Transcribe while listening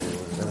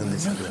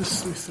It's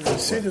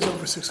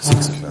over 6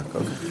 o'clock.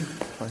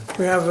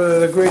 We have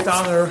the great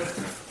honor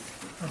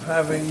of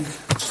having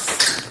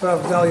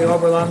Harav Gedalia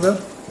Oberlander,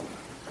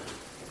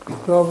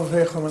 Rav of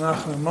Hechel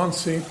Menachem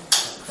Monsi,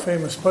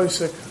 famous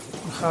Pesach,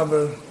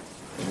 Mechaber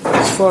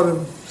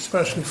Sforim,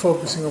 especially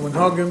focusing on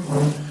Minhagim.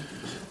 And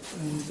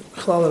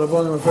Chlal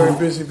Rabbanim are very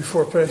busy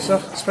before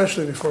Pesach,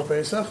 especially before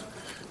Pesach.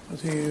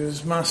 But he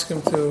is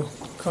masking to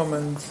come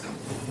and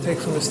take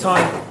from his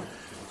time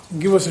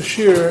and give us a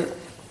shir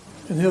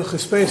in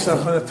Hilchis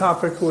Pesach on a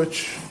topic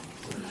which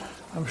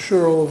I'm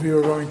sure all of you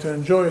are going to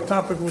enjoy, a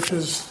topic which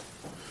is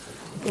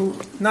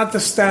not the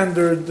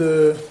standard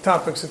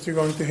topics that you're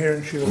going to hear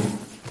in Shul.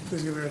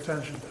 Please give your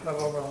attention.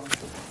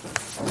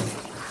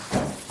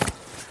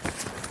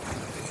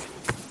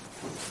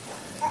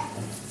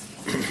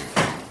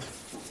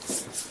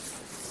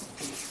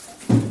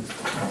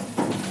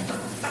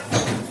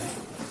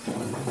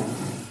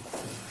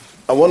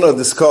 I want to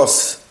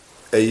discuss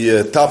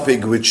a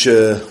topic which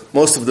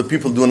most of the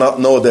people do not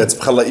know that's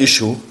B'chala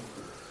issue.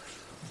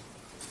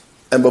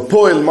 And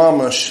B'poil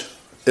Mamash,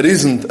 it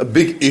isn't a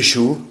big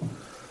issue,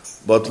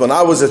 but when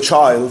I was a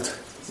child,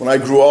 when I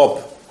grew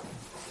up,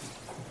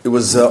 it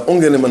was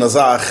ungenehm and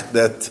azach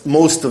that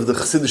most of the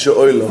Chassidische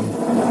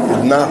Olam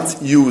did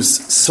not use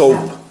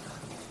soap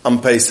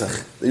on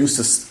Pesach. They used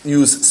to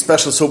use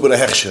special soap with a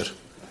hechsher,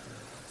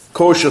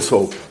 kosher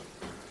soap.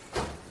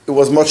 It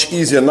was much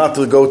easier not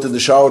to go to the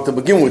shower to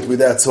begin with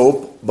that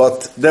soap,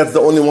 but that's the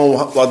only one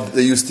what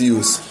they used to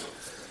use,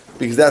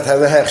 because that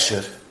had a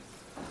hechsher.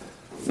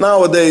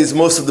 Nowadays,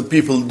 most of the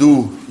people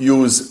do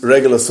use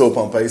regular soap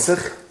on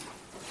Pesach.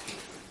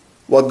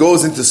 What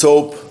goes into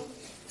soap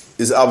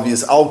is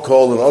obvious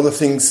alcohol and other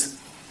things.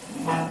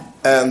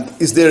 And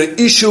is there an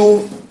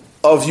issue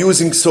of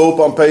using soap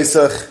on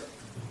Pesach?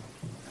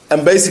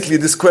 And basically,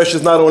 this question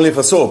is not only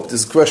for soap.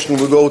 This question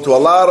will go to a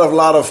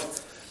lot of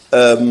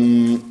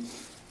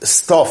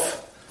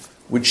stuff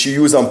which you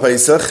use on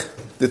Pesach,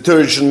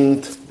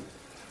 detergent,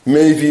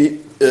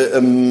 maybe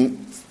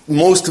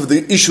most of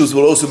the issues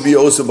will also be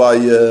by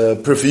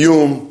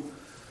perfume,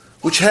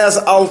 which has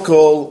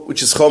alcohol,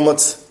 which is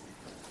chometz.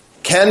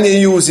 Can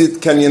you use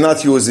it? Can you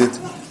not use it?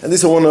 And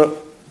this I want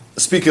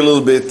to speak a little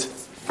bit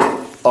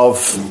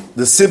of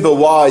the sibba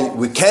why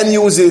we can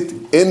use it,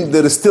 and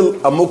there is still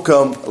a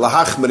mukam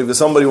lahachmer if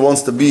somebody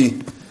wants to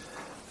be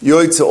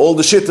yoitze all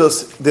the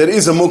shittas, there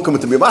is a mukam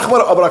to be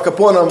machmar, aber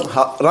kaponam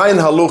rein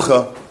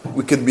halucha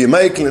we could be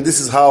making, and this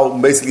is how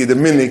basically the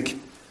minik,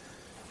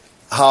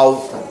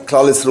 how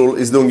Klal Yisrael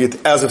is doing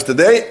it as of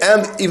today,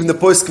 and even the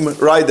poskim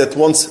write that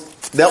once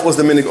that was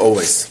the minik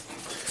always.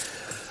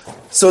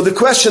 So the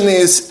question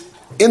is,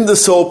 in the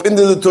soap, in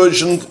the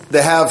detergent,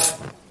 they have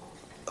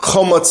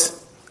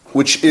chometz,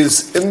 which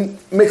is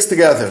mixed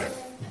together.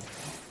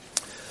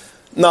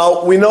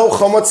 Now we know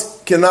chometz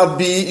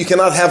you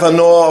cannot have a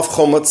noah of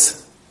chometz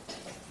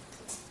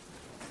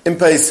in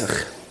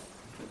Pesach.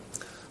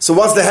 So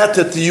what's the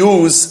heter to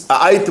use an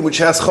item which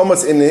has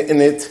chometz in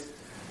it,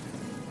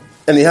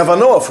 and you have a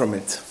noah from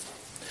it?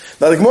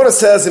 Now the Gemara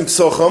says in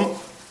Pesachim,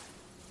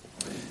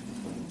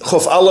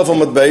 Chof Aleph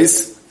Amud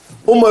Beis,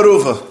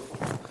 Umaruva,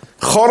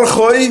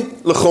 Chorchoi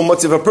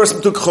lechometz. If a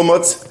person took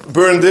chometz,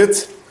 burned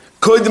it,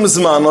 koidim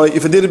zmanoi.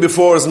 If he did it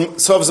before,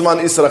 sov zman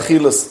isra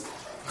achilas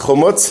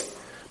chometz.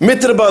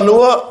 Mitra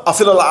banua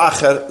afil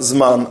la'acher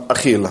zman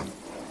achila.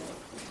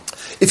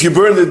 If you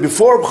burned it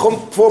before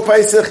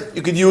Pesach,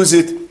 you could use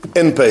it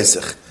in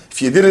Pesach.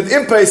 If you did it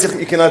in Pesach,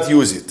 you cannot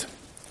use it.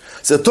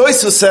 So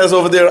Tosfos says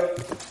over there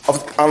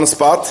on the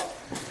spot,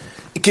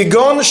 a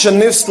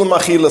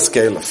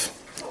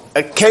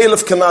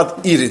caliph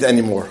cannot eat it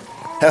anymore.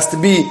 Has to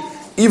be,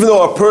 even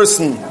though a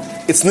person,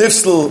 it's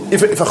nifsel,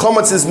 if a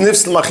chometz is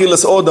nifsel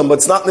machilas odam, but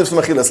it's not nifsel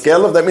machilas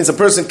caliph, that means a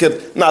person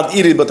could not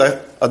eat it, but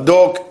a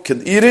dog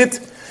could eat it,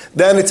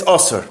 then it's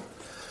osur.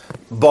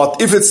 But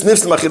if it's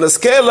nifsel machilas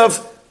caliph,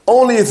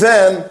 only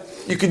then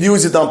you could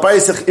use it on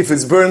Pesach if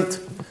it's burnt,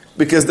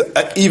 because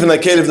even a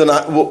caliph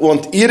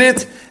won't eat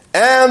it,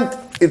 and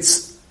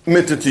it's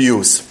mitter to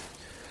use.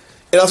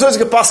 In Azoy's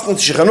gepasst in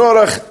Shulchan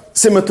Aruch,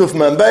 Simatuf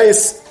Man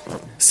Beis,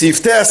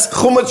 Siftes,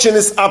 Chumatzin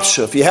is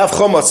Abshe. If you have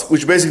chometz,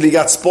 which basically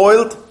got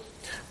spoiled,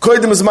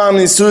 Koidim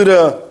Zman in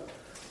Surah,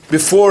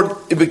 before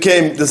it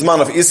became the Zman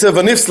of Issa,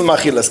 Vanifsel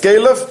Machilas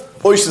Caliph,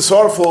 Oish the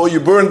Sorfo, or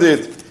you burned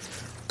it,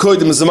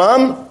 Koidim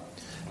Zman,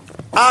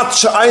 At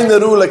Sha'ayna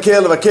Rula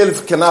Caliph, a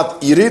caliph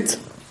cannot eat it.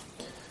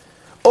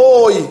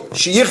 Oy,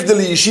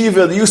 Sheyichdeli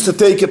Yeshiva, they used to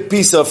take a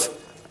piece of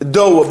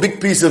dough, a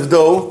big piece of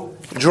dough,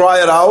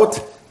 dry it out,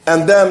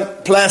 and then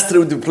plaster it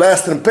with the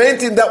plaster and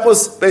paint it. That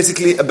was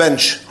basically a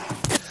bench.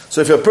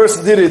 So if a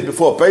person did it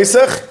before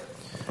Pesach,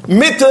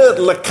 Mitte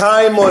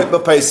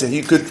Lekaimo Pesach,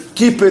 you could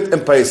keep it in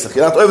Pesach.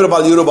 You're not over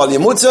Bal Yuru Bal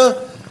Yemutza,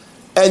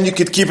 and you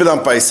could keep it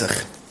on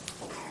Pesach.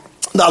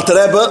 The Alter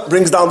Rebbe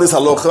brings down this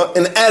halacha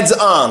and adds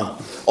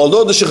on,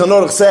 although the Shulchan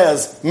Aruch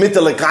says Mitte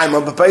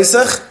Lekaimo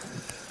Pesach,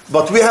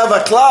 but we have a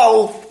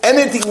klal,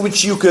 anything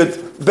which you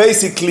could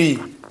basically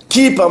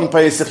keep on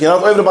Pesach, you're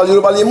not over Bal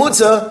Yuru Bal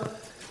Yemutza,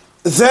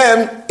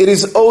 then it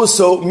is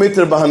also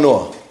Mitter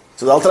Bahanoah.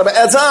 So the Alter Rebbe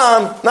adds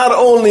on, not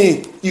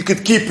only you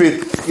could keep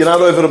it, you're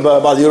not over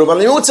about the Yerubal,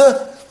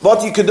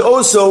 but you could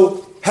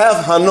also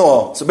have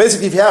hanoah. So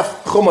basically, if you have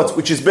chumatz,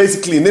 which is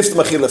basically nifs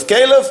machilaf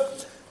kelev,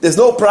 there's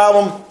no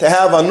problem to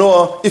have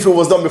hanoah if it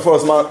was done before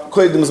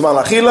koydim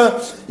zman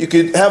achila. You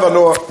could have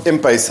hanoah in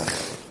Pesach.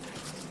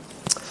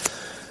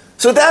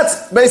 So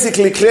that's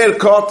basically clear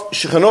cut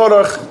Shulchan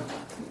Aruch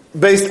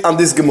based on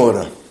this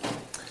Gemara.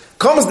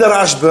 Comes the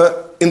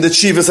Rashba in the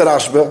Chivas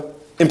Rashba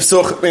in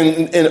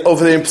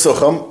over there in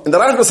Pesuchim, and the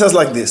Rashba says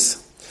like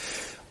this: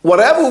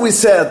 whatever we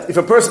said, if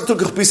a person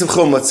took a piece of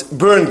chumatz,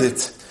 burned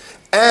it,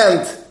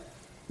 and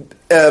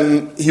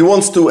he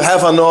wants to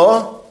have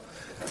hanoah,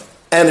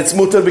 and it's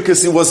mutter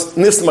because it was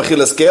nifs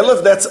machilas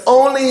kelev, that's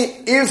only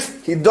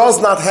if he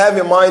does not have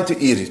in mind to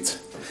eat it.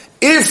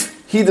 If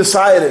he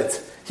decided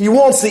he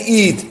wants to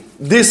eat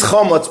this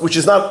chametz, which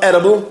is not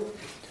edible,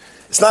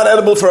 it's not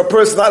edible for a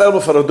person, not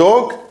edible for a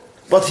dog,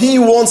 but he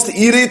wants to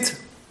eat it,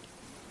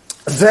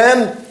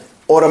 then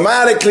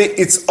automatically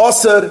it's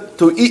osir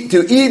to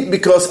eat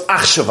because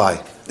achshavai.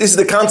 This is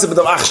the concept of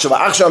achshavai.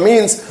 Achshavai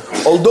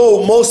means,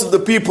 although most of the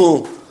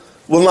people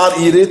will not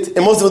eat it,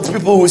 and most of the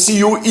people who see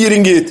you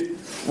eating it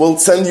will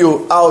send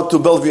you out to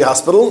Bellevue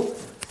Hospital,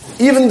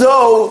 even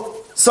though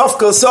sof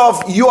kol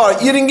sof you are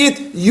eating it,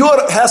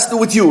 has to do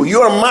with you.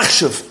 You are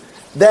machshav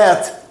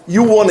that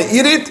you want to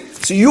eat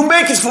it, so you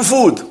make it for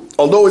food.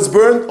 Although it's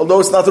burned, although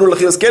it's not rul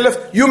achilas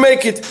kelef, you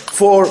make it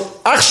for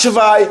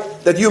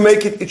achshavai, that you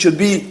make it. It should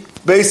be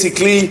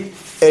basically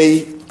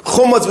a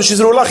chumatz which is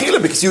rul achila,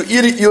 because you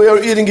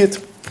are eating it.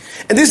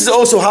 And this is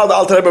also how the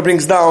Alter Rebbe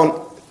brings down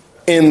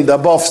in the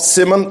Bof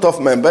Simon Tov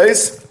Mem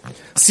Beis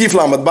Sif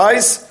Lamed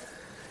Beis.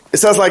 It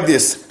says like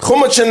this: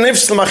 chumatz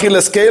shenifsh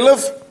l'machilas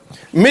kelef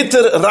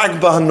mitter rak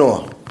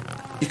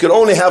b'hanoah. You can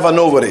only have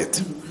hanoah with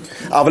it.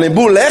 Aber in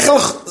bu lechel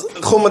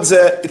chumatz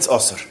it's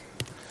osir.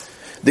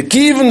 The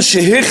kiven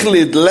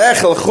shehichlid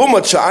lechel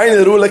chumatz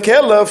she'ayne rula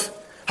kelef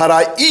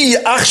harai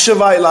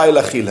achshavai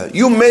lailachila.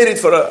 You made it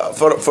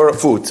for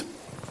food.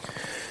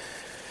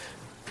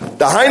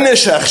 The heine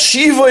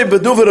shachshivoi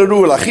beduver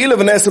rula achila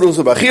v'neser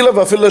unsu b'achila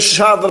v'afil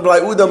shadar blai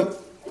udam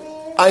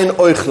ein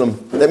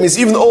oichlem. That means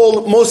even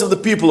most of the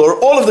people or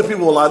all of the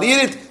people will not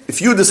eat it.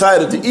 If you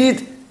decided to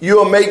eat, you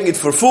are making it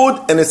for food,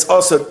 and it's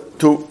also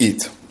to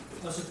eat.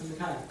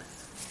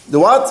 The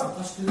what?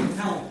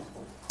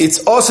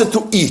 It's also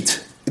to eat.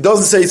 It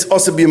doesn't say it's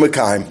also be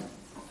mekayim. It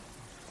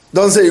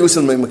doesn't say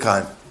usel be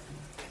mekayim.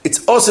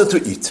 It's also to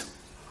eat.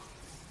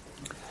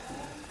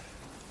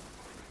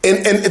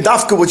 And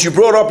Dafka, what you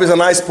brought up is a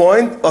nice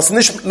point.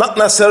 Not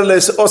necessarily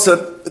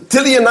also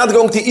till you're not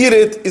going to eat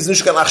it is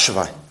nicht kan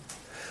achshavai.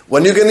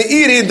 When you're going to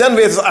eat it, then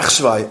it's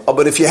achshavai.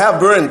 But if you have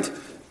burnt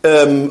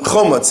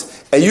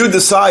chometz and you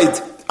decide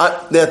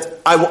that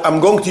I'm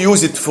going to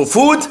use it for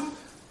food,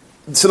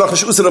 we'll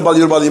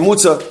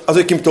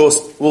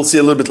see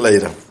a little bit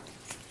later.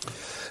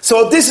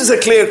 So this is a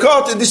clear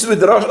cut, and this is what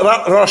the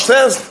Rosh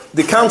says,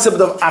 the concept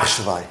of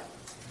achshavai.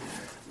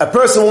 A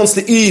person wants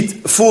to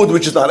eat food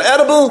which is not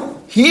edible,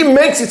 he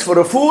makes it for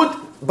the food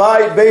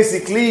by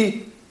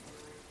basically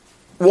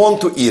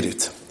want to eat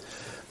it.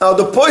 Now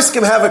the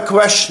poskim have a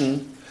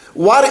question: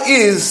 what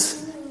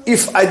is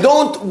if I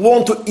don't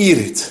want to eat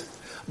it,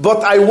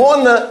 but I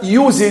want to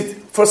use it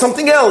for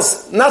something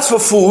else, not for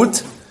food?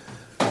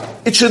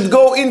 It should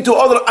go into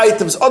other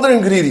items, other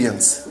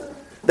ingredients.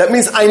 That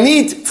means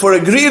for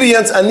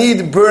ingredients, I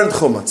need burnt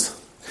chumatz.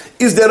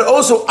 Is there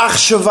also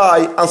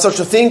achshavai on such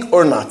a thing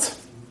or not?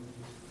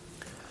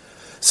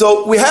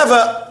 So we have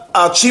a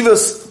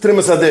Chivas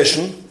Trimas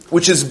edition,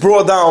 which is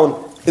brought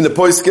down in the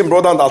Poiskim,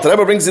 the Alter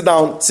Rebbe brings it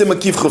down, Sima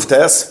Kiv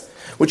Chuftes,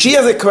 which he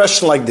has a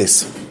question like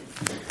this.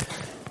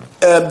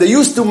 They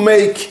used to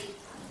make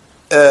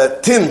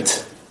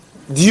tint,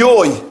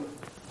 dioi,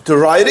 to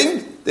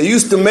writing. They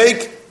used to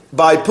make,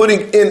 by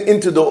putting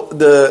into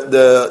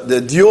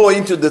the dioi,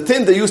 into the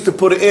tint, they used to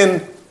put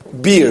in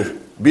beer.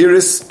 Beer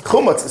is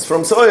chumatz, it's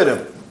from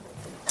soirim.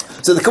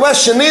 So the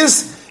question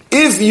is,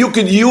 if you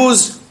could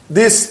use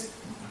this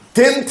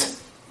tint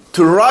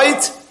to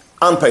write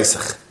on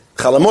Pesach.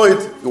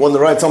 Chalamoid, you want to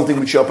write something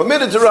which you are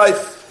permitted to write.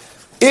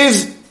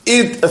 Is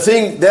it a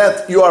thing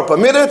that you are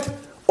permitted?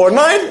 Or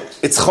nine,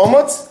 it's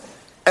chomatz,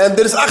 and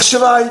there is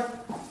achshavai.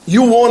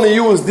 You want to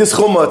use this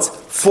chomatz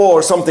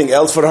for something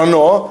else, for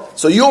hanoah,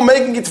 so you're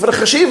making it for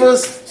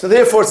chashivas, so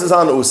therefore it's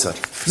an usar.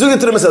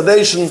 Zugetrim is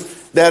adation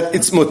that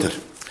it's mutter.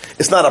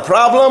 It's not a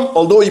problem,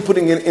 although you're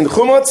putting it in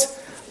chomatz,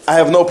 I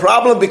have no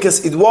problem,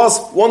 because it was,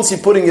 once you're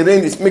putting it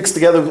in, it's mixed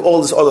together with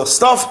all this other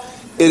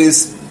stuff. It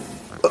is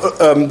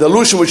the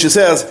allusion which it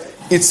says,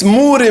 it's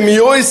murim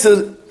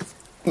yoiser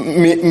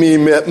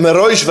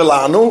meroish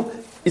velanu,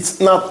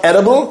 it's not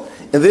edible,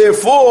 and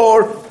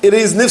therefore it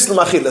is nifsel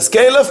machilas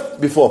kelef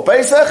before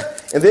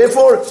Pesach, and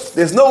therefore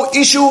there's no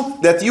issue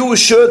that you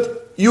should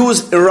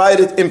use and write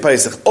it in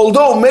Pesach.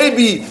 Although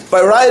maybe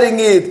by writing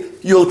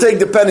it you'll take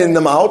the pen in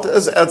the mouth,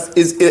 as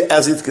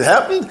it could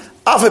happen.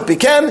 After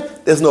pecan,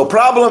 there's no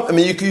problem. I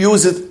mean, you can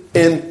use it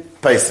in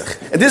Pesach.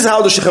 And this is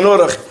how the Shulchan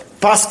Aruch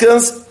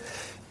paskens.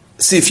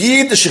 Sif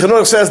Yid, the Shulchan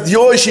Aruch says,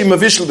 Dioi shi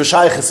mavishel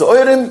b'shayches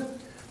oirim,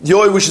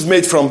 Dioi which is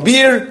made from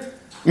beer,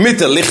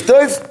 mit a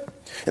lichtov,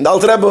 and the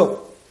Alter Rebbe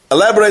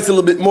elaborates a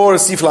little bit more,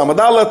 Sif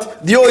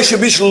Lamadalat, Dioi shi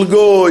bishel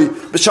goy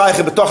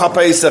b'shayche b'toch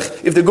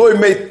ha-Pesach, if the goy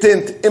made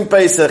tint in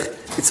Pesach,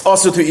 it's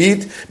also to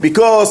eat,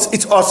 because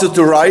it's also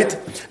to write,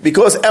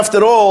 because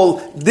after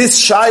all, this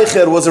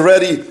shaycher was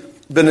already,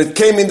 when it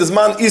came in this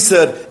man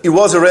Iser, it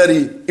was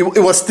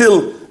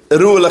still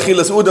Ru'el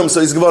Achilas Udam,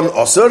 so it's given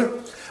Osir.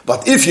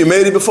 But if you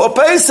made it before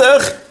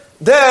Pesach,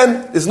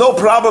 then there's no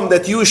problem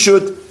that you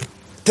should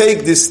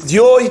take this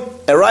Dioi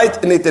and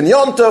write in it in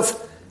Yontov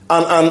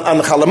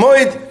and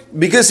Chalamoid,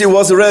 because it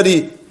was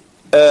already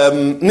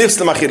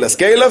Nifsle Machilas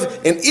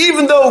Kelev, and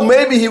even though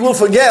maybe he will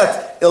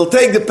forget, he'll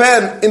take the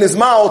pen in his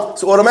mouth,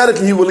 so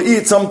automatically he will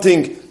eat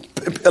something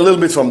a little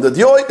bit from the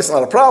Dioi, it's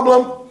not a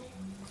problem,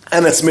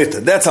 and it's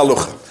mitted. That's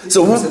Halucha.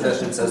 So what?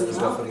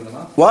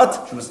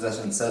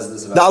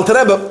 The Alter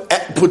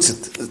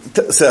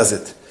Rebbe says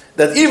it.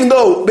 That even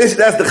though,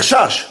 basically that's the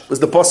Chashash, was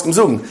the Poskim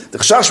Zugen. The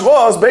Chashash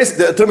was,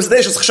 basically, the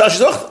Termisadation Chashash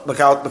is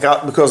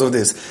auch because of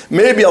this.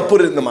 Maybe I'll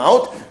put it in the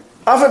mouth.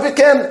 After we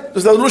can,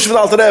 dus dat Lush van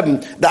Alter Rebbe.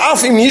 The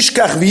Afim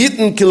Yishkach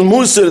V'yiten Kil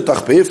Muser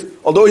Tachpiv,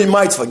 although he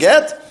might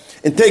forget,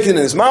 and take it in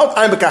his mouth,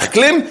 Ein Bekach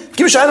Klim,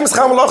 Kivish Einem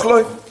Scham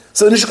Lochloi.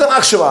 So Nishkan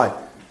Achshavai.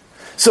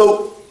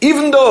 So,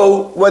 even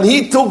though, when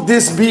he took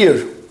this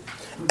beer,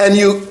 and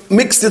you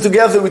mixed it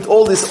together with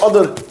all this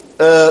other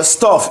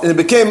stuff, and it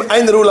became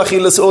Ein Ru'el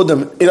Achilas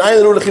Odem, in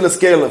Ein Ru'el Achilas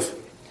Kelev.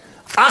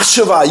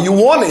 Achshavai, you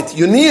want it,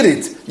 you need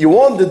it, you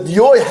want the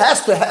Dioi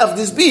has to have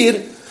this beer,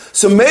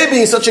 so maybe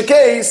in such a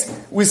case,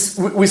 we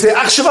say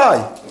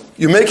Achshavai.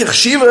 You make it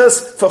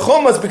chshivas for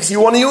chomas because you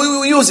want to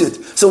use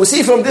it. So we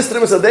see from this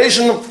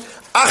Termisadation,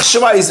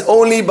 Achshavai is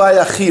only by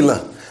Achila.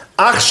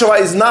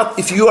 Achshavai is not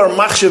if you are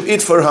machshav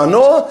it for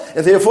Hano,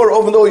 and therefore,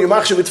 even though you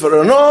machshav it for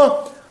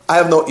Hano, I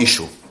have no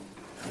issue.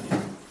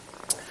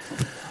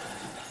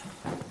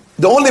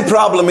 The only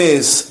problem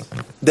is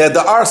that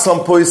there are some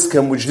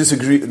poskim which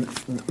disagree,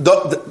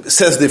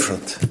 says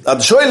different. At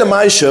the Shoyle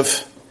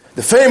Maishev,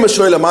 the famous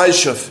Shoyle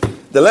Maishev,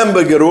 the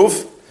Lemberger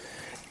Ruf,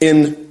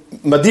 in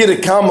Madire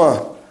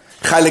Kama,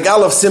 Chaylik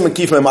Aleph Simen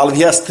Kif Mem Aleph,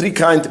 he has three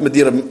kinds,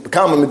 Madire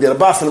Kama, Madire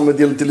Bafel,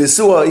 Madire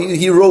Tilisua,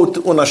 he wrote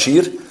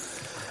Unashir,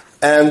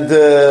 and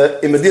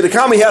in Madire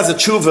Kama he has a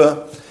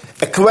tshuva,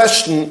 a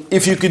question,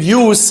 if you could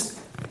use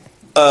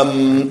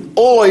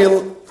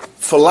oil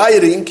for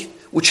lighting,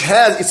 which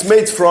it's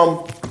made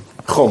from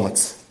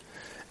chometz.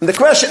 And the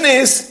question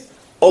is,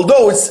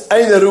 although it's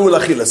Ein Ru'el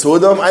Achilas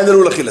Odam, Ein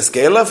Ru'el Achilas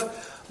Kelev,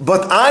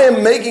 but I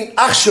am making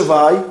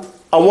Achshavai,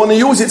 I want to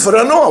use it for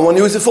Ano, I want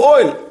to use it for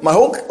oil. My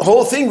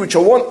whole thing which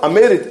I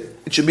made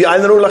it should be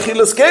Ein Ru'el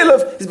Achilas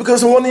Kelev, is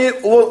because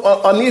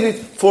I need it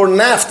for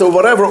naphtha or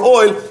whatever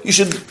oil, you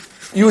should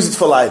use it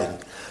for lighting.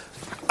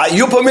 Are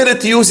you permitted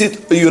to use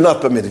it, or you're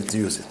not permitted to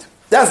use it?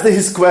 That's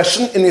his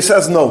question, and he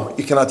says, no,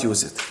 you cannot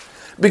use it.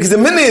 Because the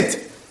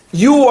minute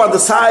you are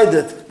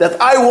decided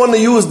that I want to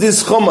use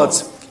this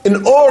chometz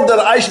in order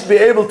I should be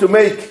able to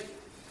make,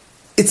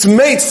 it's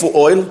made for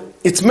oil,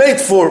 it's made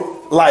for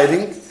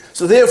lighting,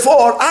 so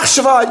therefore,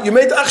 achshavai, you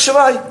made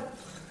achshavai.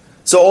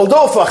 So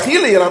although for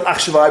achila you're not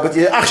achshavai, but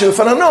you're achshavai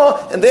for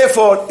hano, and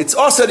therefore it's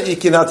also that you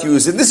cannot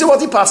use it. This is what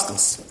he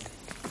paskins.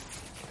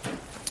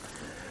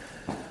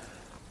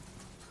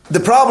 The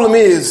problem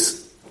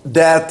is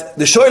that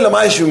the Shoyle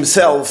Maishu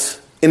himself,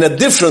 in a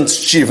different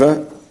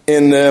shiva,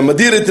 in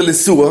Madire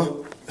Telisua,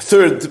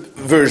 third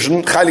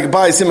version, Chaylik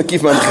Bai Simen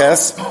Kif Mem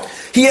Ches,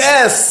 he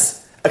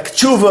asks a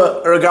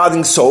tshuva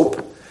regarding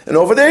soap, and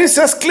over there he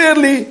says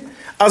clearly,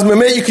 as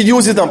Memeh you could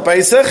use it on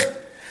Pesach,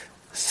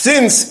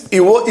 since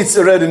it's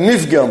already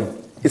nifgam,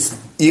 it's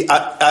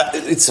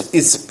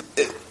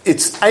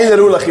Ein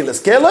Ru'el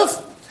Achilas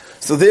Kelev,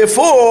 so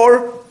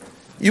therefore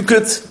you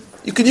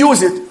could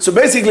use it. So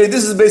basically,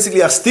 this is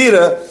basically a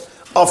stira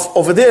of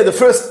over there. The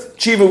first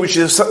tshuva which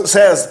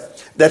says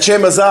that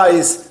Shema Zai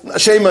is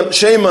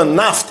Shema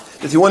Naft,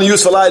 that you want to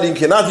use for lighting, you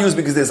cannot use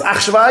because there's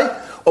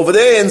Achshavai. Over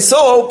there in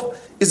soap,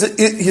 he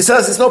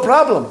says it's no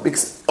problem,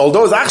 because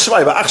although it's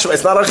Achshavai, but Achshavai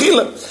is not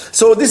Achila.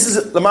 So this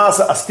is the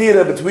Masa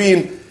Astira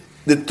between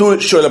the two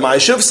Shoyle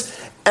Maishevs,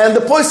 and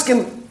the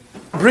poskim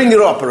bring it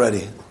up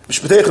already.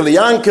 B'shpetechel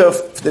Yankov,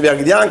 V'Harav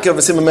Gedalia Oberlander,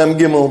 V'Simon Mem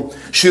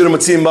Gimel, Shir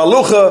Matzim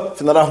Balucha,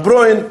 Harav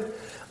Broin.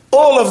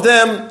 All of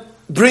them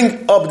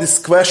bring up this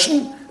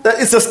question, that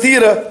it's a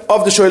stira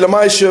of the Shoyle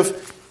Maishev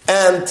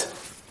and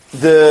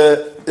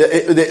the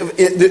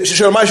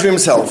Shoyle Maishev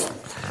himself.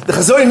 The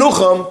Chazoi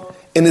Nucham,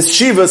 in his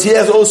shivas, he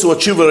has also a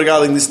shiva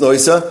regarding this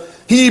noisa.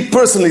 He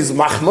personally is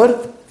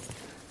machmar,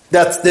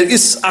 that there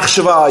is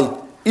achshavai,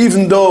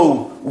 even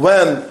though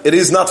when it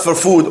is not for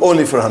food,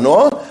 only for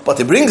hanoah, but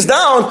he brings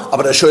down,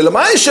 but the Shoyle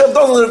Maishev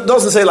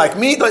doesn't say like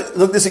me,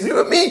 doesn't disagree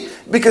with me,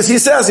 because he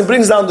says, he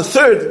brings down the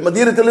third,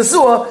 Madire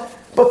Telisua,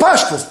 but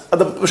Pashtas,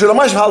 the Shoyle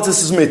Maishev halts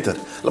is mitter.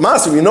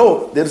 Lamasi, we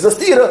know there is a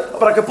stira,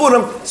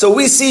 Barakapurim, so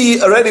we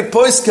see already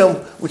poskim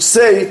which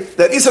say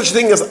there is such a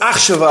thing as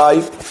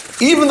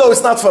achshavai, even though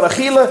it's not for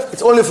achila,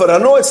 it's only for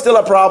hano, it's still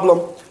a problem,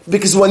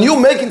 because when you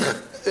make it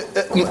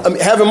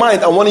have in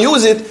mind, I want to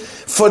use it,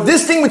 for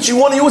this thing which you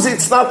want to use it,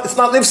 it's not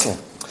nifsel.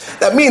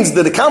 That means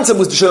that the concept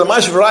which the Shalom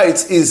Ashev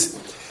writes is,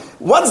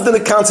 what's the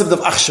concept of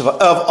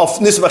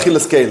Nisum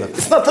Achilas Kelev?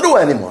 It's not true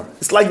anymore.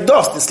 It's like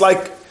dust. It's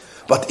like,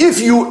 but if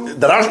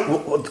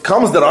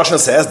the Rosh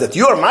says that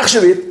you are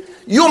machshavit,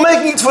 you're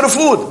making it for the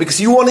food because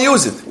you want to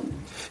use it.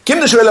 Kim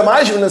the Shalom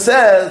Ashev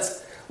says,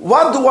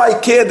 what do I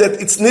care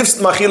that it's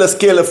Nisum Achilas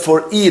Kelev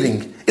for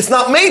eating? It's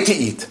not made to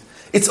eat.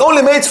 It's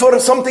only made for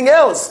something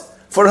else.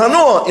 For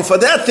Hanoah, and for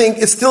that thing,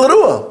 it's still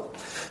Ruah.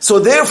 So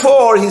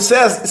therefore, he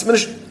says,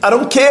 I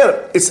don't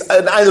care. It's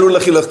an Einrul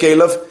Achilas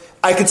Kelev.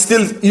 I can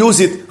still use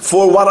it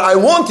for what I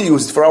want to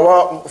use it, for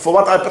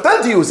what I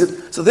pretend to use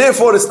it. So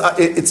therefore, it's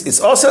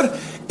Osir,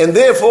 and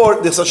therefore,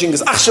 there's such thing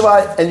as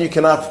Achshavai, and you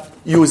cannot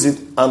use it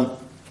on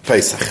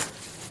Pesach.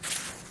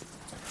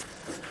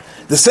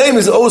 The same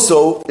is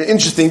also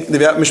interesting, the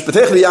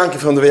Mishpatech Yankov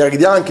from the Harav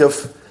Gedalia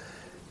Yankov,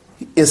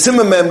 in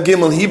Simon Mem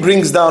Gimel, he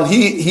brings down,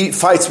 he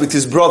fights with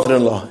his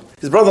brother-in-law.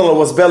 His brother-in-law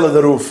was Bela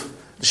the Roof,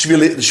 the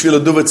Shvila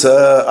Duvit,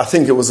 I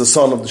think it was the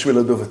son of the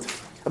Shvila Duvit.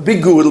 A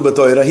big Gudel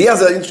B'Toira. He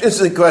has an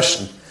interesting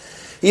question.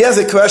 He has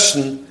a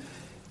question.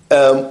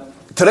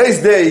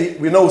 Today's day,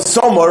 we know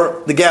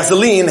summer, the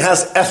gasoline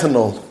has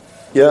ethanol.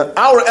 Yeah,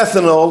 our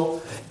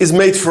ethanol is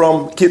made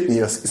from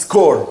kidneys, it's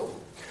corn.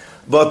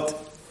 But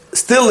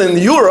still in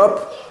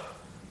Europe,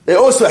 they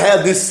also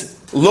had this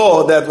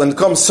law that when it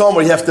comes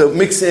summer, you have to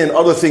mix in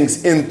other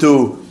things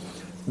into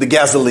the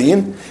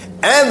gasoline.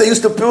 And they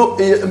used to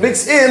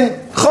mix in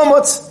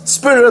chomutz,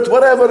 spirit,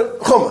 whatever,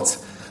 chomutz.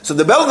 So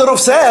the Belderov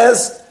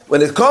says,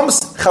 when it comes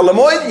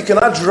Chalamoid, you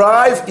cannot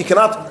drive, you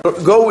cannot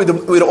go with the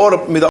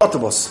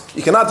autobus.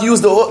 You cannot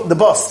use the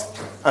bus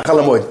on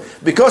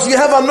Chalamoid. Because you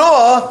have a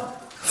Noah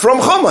from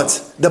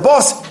Chometz. The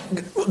bus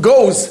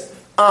goes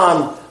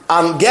on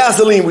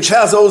gasoline, which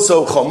has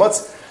also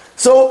Chometz.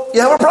 So you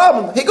have a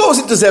problem. He goes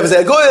into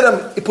Zevzeh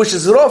Goyram, he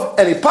pushes it off,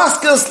 and he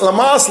paskas,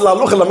 lamas,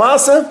 laluch,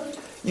 lamasa.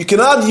 You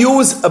cannot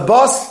use a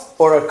bus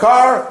or a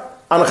car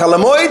on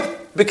Chalamoid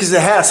because it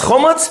has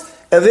Chometz,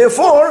 and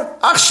therefore,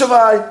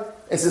 Achshavai,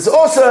 it's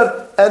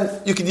Osir, and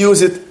you can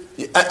use it.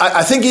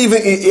 I think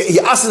even he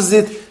asks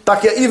it,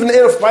 even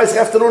Erev Pesach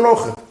afternoon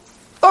Ochel.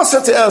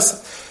 Osir to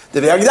us. The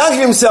Harav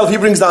Gedalia himself, he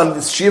brings down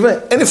this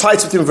Shiva, and he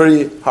fights with him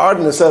very hard,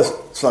 and he says,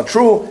 it's not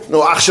true.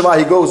 No, Achshavai,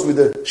 he goes with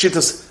the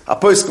Shittas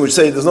HaPoskim, which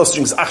say there's no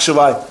strings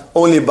Achshavai,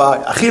 only by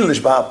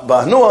Achilish,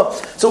 by Noah.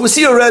 So we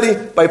see already,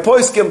 by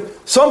Poskim,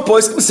 some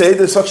Poskim say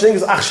there's such thing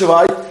as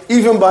Achshavai,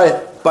 even by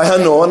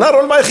Hanoah, not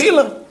only by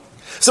Achila.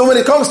 So when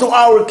it comes to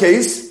our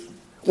case,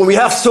 when we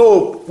have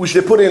soap, which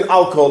they put in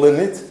alcohol in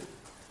it,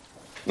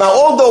 now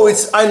although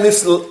it's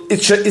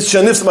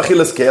Shanifs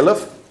Machilas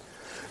Kelev,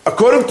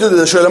 according to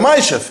the Shalom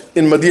Ashev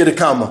in Madir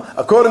Kama,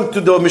 according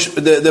to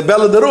the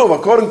Bela Derov,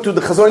 according to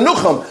the Chazor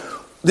Nucham,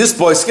 this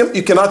poskim,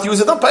 you cannot use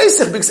it on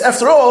Pesach, because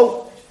after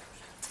all,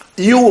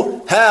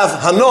 you have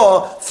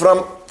Hanoah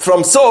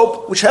from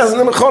soap, which has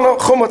an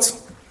Chometz.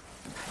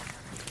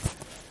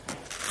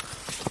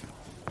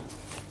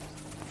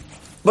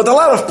 But a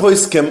lot of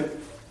poskim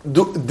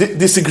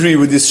disagree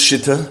with this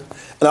shitta,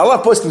 and a lot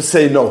of poskim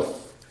say no.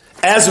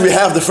 As we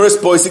have the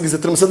first poskim is the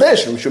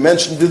Trimsadation, which you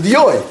mentioned the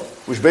Dioi,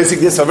 which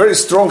basically is a very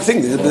strong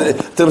thing. The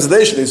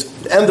Trimsadation is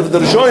the end of the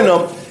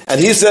Rishonim, and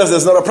he says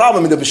there's not a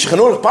problem. The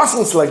B'Shechanur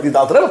passes like this, the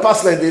Alter Rebbe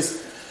passes like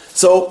this.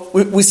 So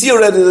we see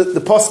already that the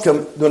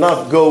poskim do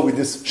not go with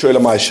this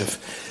Sholem Ashev.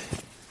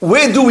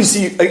 Where do we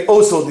see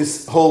also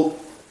this whole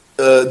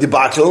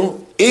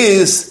debacle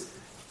is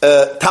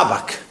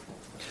tabak.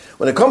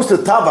 When it comes to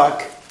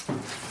tabak,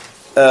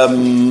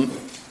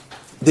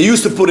 they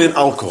used to put in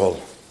alcohol.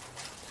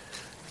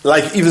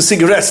 Like even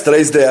cigarettes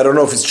today's day, I don't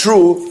know if it's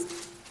true,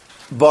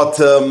 but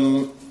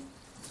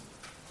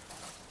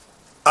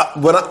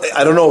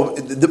I don't know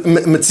the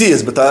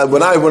metzias, but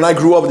when I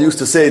grew up, they used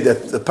to say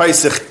that the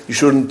Pesach you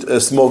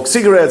shouldn't smoke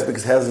cigarettes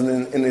because it has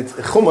in it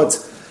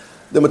chumetz.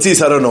 The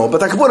metzias I don't know,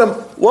 but I could put them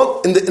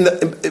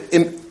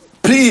in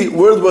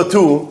pre-World War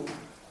II.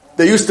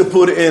 They used to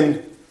put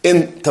in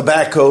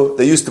tobacco.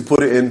 They used to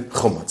put it in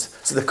chumetz.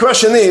 So the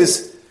question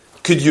is,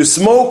 could you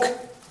smoke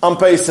on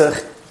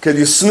Pesach? Could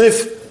you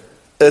sniff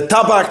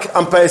tabak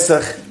on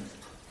Pesach?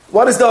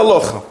 What is the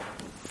halacha?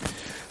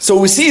 So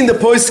we see in the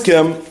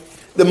poskim,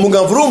 the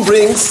Mungavrum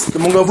brings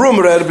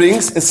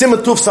in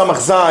Siman Tuf Samach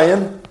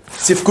Zayin,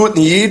 Sifkut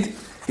Yid,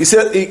 he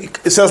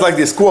says like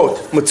this, quote,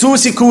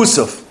 Matzusi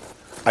Kusov,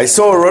 I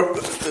saw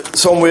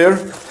somewhere,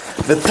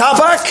 the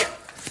tabak,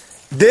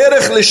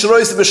 derech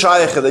l'shrois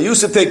b'shayach, they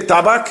used to take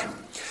tabak,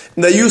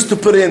 and they used to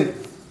put in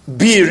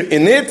beer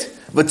in it,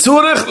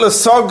 v'tzurech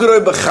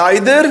l'sagroi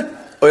b'chayder,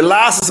 or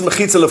lasses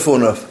mechitza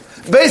lefunov.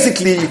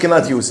 Basically, you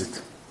cannot use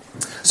it.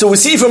 So we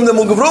see from the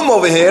Mungavrum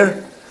over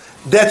here,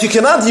 that you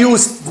cannot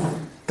use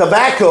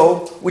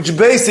tobacco, which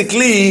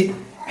basically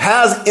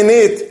has in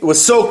it,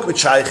 was soaked with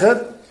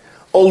shaycher,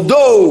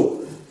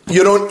 although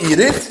you don't eat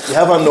it, you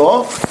have a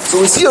no. So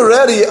we see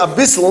already a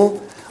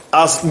bissel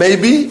as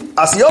maybe,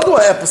 as Yodua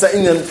Epasa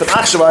Indian from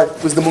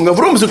Achshavai, was the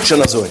Mungavrum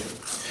Zukshan Azoi.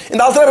 And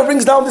the Alter Rebbe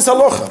brings down this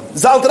halacha.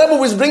 The Alter Rebbe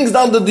which brings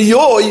down the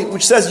dioi,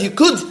 which says you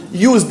could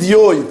use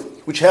dioi,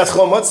 which has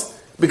chometz,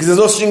 because there's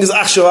no such thing as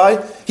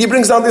achshavai. He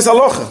brings down this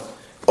halacha.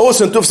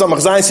 Also in Tuf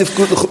Samach Zayin Sif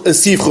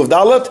Chuf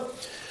Dalet,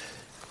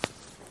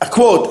 a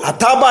quote,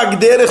 "Hatabak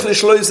derech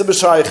l'shloise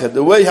b'shaycher."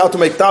 The way how to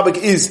make tabak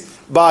is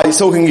by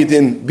soaking it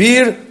in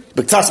beer,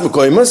 b'ktas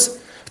mekoymas,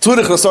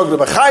 tzurich l'sogre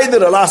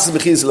b'chayder, alasas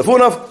b'chis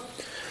lefunav,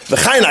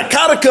 v'chayna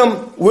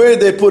karkam, where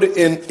they put it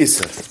in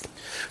Isser.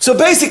 So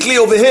basically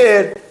over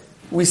here,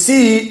 we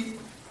see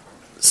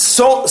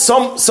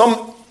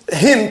some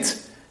hint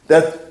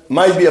that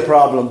might be a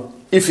problem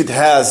if it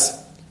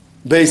has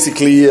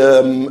basically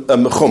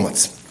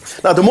chometz.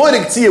 Now the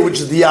Moerig Tzia,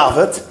 which is the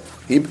Yavet,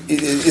 he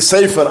is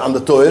safer on the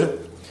Torah.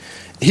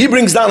 He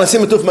brings down a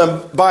simatuf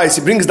man bias.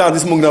 He brings down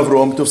this Mugnav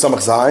Rom Tuf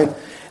Samach Zayin,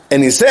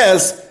 and he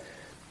says,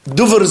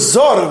 "Duver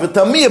zor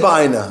v'tamiyah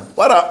ba'ina."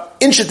 What an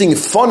interesting,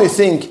 funny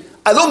thing!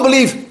 I don't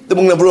believe the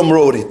Mugnav Rom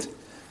wrote it.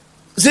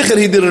 Sicher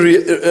he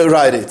didn't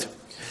write it.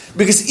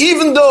 Because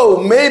even though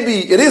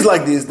maybe it is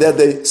like this, that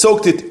they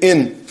soaked it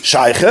in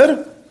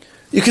shaycher,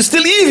 you can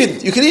still eat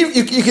it. You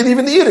can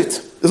even eat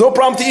it. There's no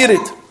problem to eat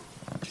it.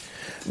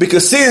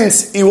 Because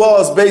since it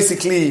was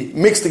basically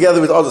mixed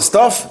together with other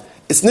stuff,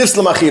 it's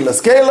nifsel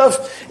machilas kelef,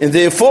 and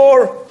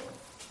therefore,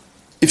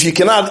 if you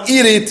cannot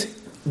eat it,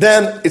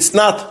 then it's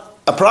not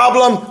a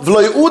problem.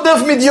 V'lo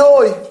udav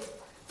midyoy.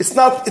 It's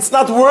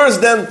not worse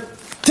than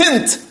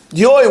tint,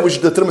 yoy, which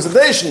is the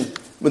termisadation.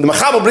 When the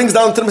Machaba brings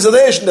down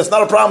termisadation, that's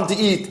not a problem to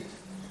eat,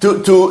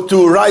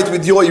 to write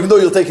with yoy, even though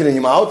you'll take it in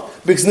your mouth,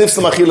 because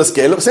nifsel machilas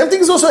kelef. Same thing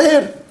is also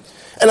here.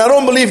 And I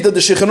don't believe that the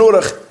Shulchan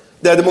Aruch,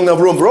 that the Mugnav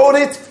Rom wrote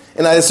it.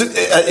 And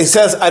he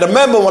says, I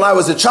remember when I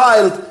was a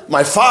child,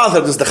 my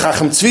father, this is the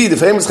Chacham Tzvi, the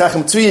famous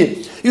Chacham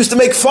Tzvi, used to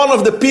make fun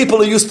of the people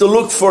who used to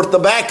look for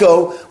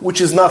tobacco,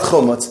 which is not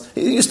chometz.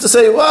 He used to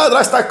say, well,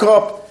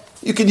 up.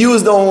 You could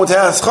use the one which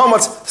has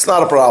chometz, it's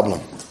not a problem.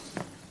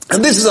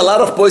 And this is a lot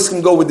of boys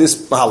can go with this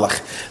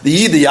mahalach. The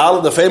Yid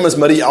Yal, the famous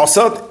Marie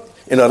Assad,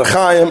 in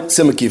Arachaim,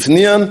 Simekif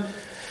Nian,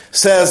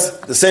 says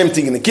the same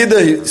thing in the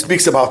Kiddush. He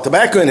speaks about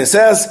tobacco, and he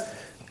says,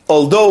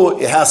 although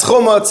it has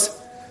chometz,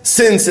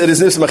 since it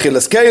is nifs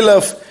machilas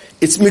kelef,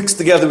 it's mixed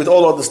together with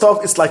all other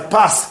stuff. It's like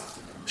pas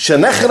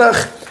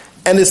shenechrach,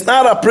 and it's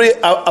not a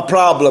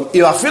problem.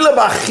 He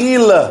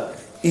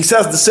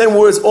says the same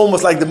words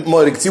almost like the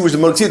Moerig Tzia, which the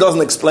Moerig Tzia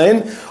doesn't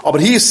explain. But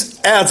he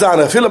adds on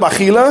afila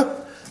b'achila,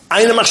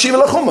 eine machshiv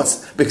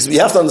lechumas, because we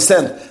have to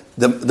understand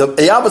the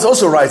Eyabbas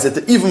also writes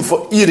that even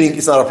for eating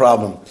it's not a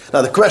problem.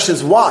 Now the question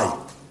is why.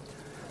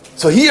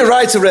 So he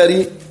writes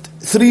already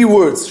 3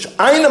 words.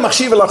 Eine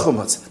machshiv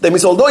lechumas. That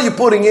means although you're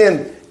putting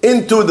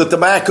into the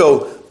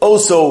tobacco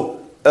also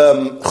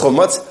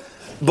chometz,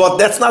 but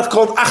that's not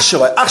called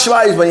achshavai.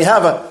 Achshavai is when you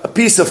have a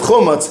piece of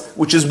chometz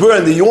which is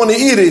burned and you want to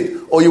eat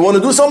it or you want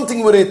to do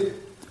something with it.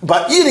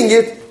 By eating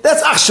it,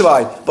 that's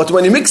achshavai. But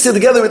when you mix it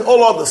together with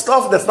all other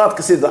stuff, that's not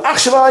considered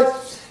achshavai,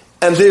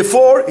 and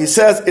therefore he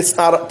says it's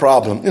not a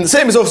problem. And the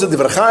same is also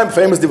Divrei Chaim,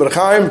 famous Divrei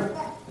Chaim,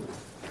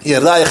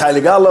 Yerdai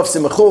Chayli Galaf,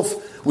 Simachuf,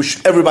 which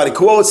everybody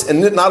quotes,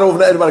 and not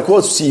over everybody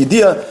quotes,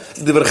 Siyidia,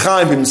 Divrei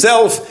Chaim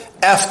himself,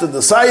 after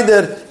the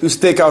cider, he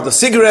used to take out a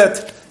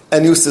cigarette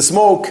and used to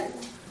smoke.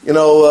 You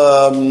know,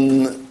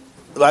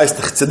 weiß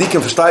the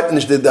Tzadikim versteht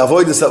nicht, the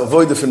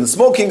avoid from the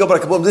smoking, aber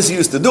this he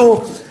used to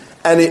do,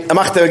 and he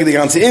macht wegen die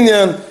ganze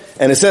Indien,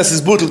 and he says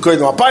his butel koid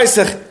ma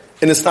Pesach,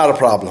 and it's not a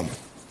problem.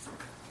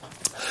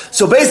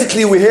 So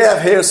basically we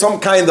have here some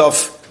kind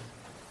of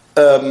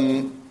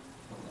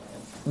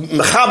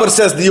Mechaber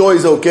says the oil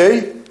is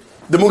okay,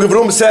 the Mugnav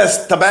Rom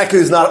says tobacco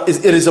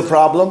is a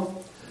problem.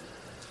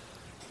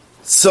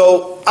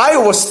 So I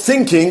was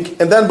thinking,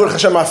 and then Baruch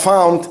Hashem I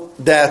found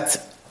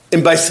that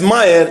in Beis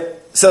Meir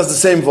says the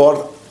same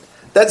word.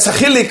 That's a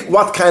chilik,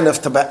 what kind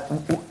of tobacco?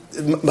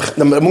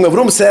 The Mugnav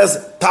Rom says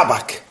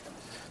tabak.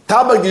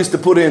 Tabak used to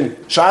put in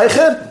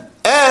shaycher,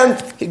 and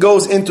he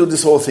goes into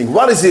this whole thing.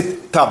 What is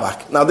it,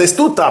 tabak? Now there's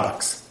 2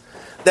 tabaks.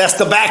 There's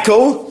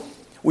tobacco,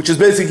 which is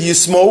basically you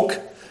smoke,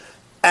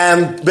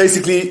 and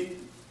basically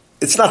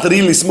it's not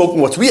really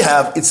smoking what we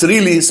have, it's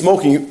really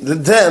smoking.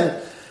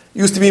 Then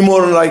used to be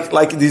more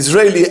like the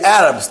Israeli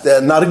Arabs, the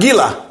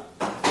nargila.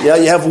 Yeah,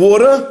 you have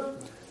water,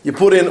 you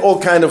put in all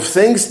kind of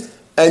things,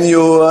 and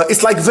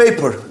it's like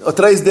vapor. Or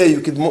today's day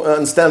you could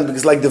understand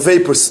because like the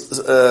vapor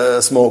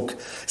smoke.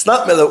 It's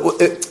not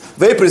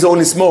vapor is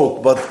only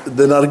smoke, but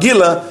the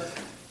nargila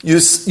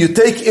you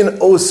take in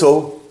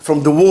also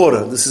from the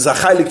water. This is a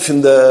chaylik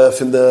from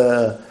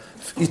the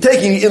you're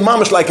taking in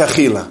mamash like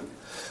achila.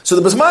 So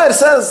the Beis Meir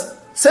says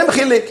same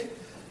chaylik.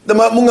 The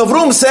Mugnav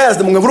Rom says,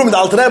 the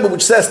Alter Rebbe,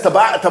 which says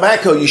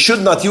tobacco you should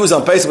not use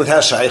on Pesach, but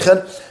has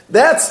shaycher.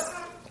 That's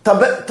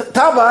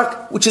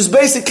tabak, which is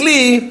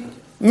basically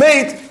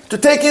made to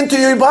take into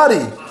your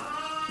body.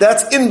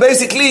 That's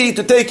basically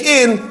to take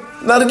in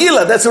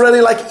nargila. That's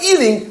already like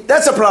eating.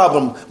 That's a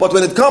problem. But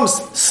when it comes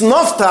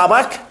snuff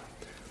tabak,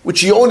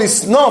 which you only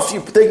snuff,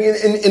 you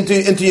take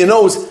into your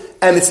nose,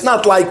 and it's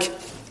not like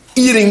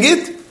eating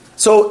it,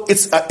 so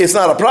it's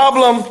not a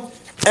problem.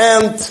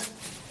 And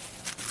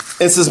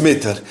and says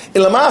mitter.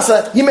 In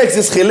Lamasa, he makes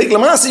this chilik.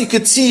 Lamasa,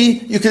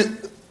 you could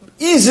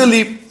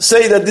easily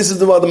say that this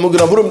is what the Mugen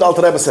Avrum, the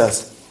Alter Rebbe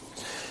says.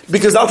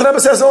 Because the Alter Rebbe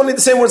says only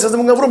the same words as the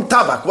Mugen Avrum,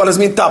 tabak. What does it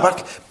mean,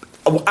 tabak?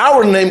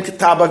 Our name,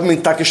 tabak,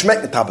 means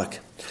takishmek tabak.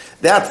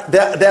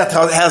 That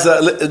has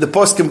the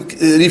post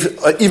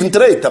even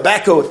today,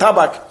 tobacco,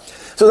 tabak.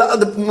 So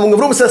the Mugen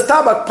Avrum says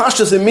tabak,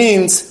 pashtus, it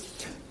means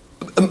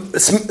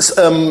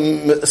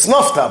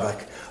snuff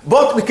tabak.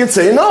 But we can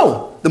say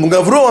no. The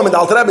Mugen Avrum and the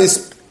Alter Rebbe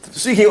is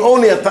speaking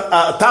only a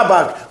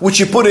tabak which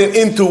you put it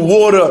into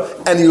water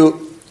and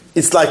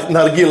it's like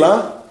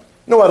nargila.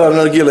 You know what a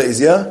nargila is,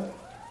 yeah?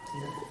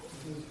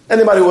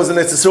 Anybody who was in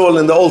Etzisol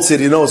in the old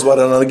city knows what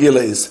a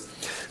nargila is.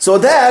 So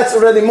that's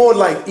already more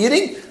like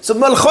eating. So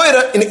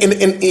Malchoira,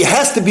 it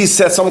has to be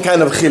said some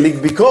kind of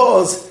chilik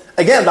because,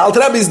 again, the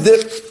Alter Rebbe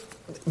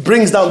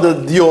brings down the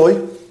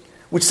dioi,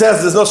 which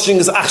says there's no such thing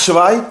as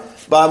achshavai,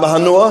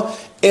 b'hanua.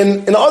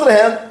 In the other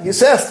hand, he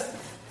says,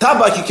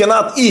 tabak you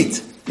cannot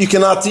eat, you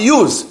cannot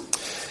use.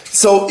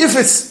 So if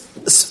it's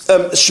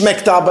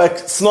shmek tabak,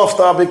 snuff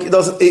tabak,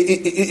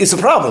 it's a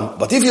problem.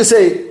 But if you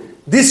say,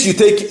 this you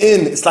take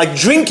in, it's like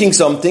drinking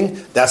something,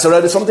 that's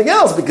already something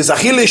else, because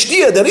achille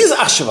shtia, there is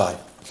achshavai.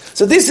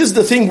 So this is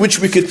the thing which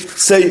we could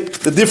say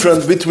the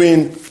difference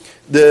between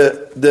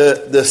the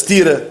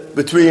stira,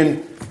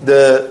 between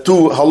the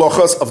two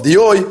halachas of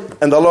dioi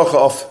and the halacha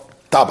of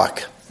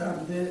tabak.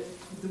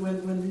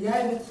 When the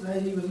Yavit,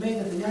 he was made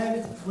that the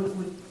Yavit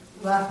would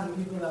laugh at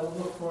people that would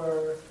look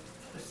for.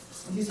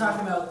 He's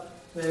talking about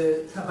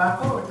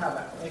tobacco or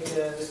tabak, like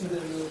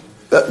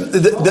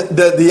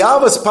the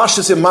Yavas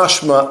pashtus in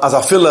mashma as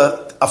a filler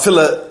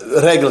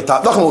regular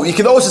tabak. You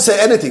can also say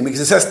anything because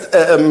it says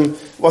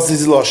what's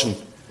this lotion?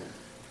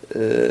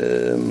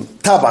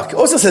 Tabak.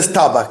 Also says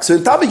tabak. So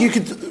in tabak you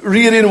could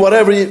read in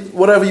whatever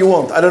you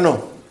want. I don't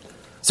know.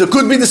 So it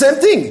could be the same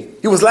thing.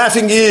 He was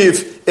laughing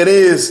if it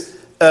is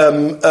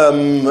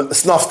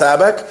snuff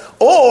tabak,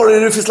 or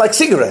if it's like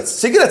cigarettes.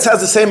 Cigarettes has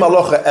the same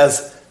halacha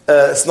as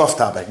snuff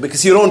tabak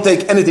because you don't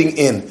take anything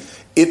in.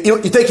 You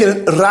take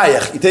in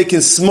rayach, you take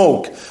in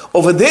smoke.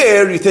 Over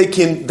there, you take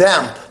in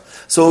damp.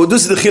 So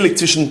this is the chilik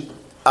between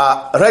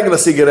a regular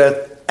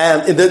cigarette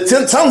and in the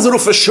Tzanzeru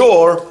for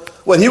sure.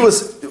 When he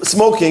was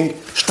smoking,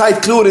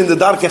 shtayt klur in the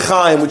darke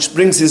chaim, which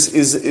brings his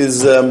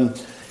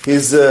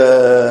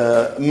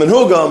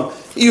menhugam,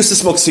 he used to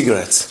smoke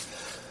cigarettes.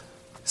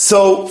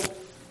 So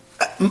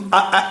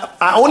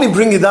I only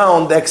bring it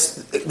down.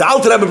 The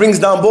Alter Rebbe brings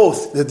down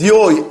both the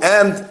dioi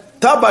and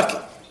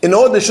tabak. In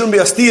order there shouldn't be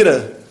a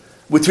stira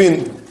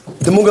between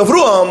the Mugen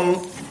Avrum.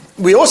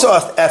 We also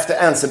have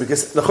to answer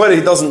because the Chore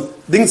he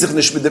doesn't ding sich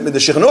nicht mit the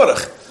Shulchan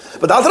Aruch.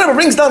 But the Alter Rebbe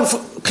brings down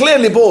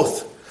clearly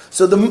both.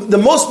 So the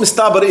most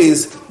mistaber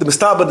is the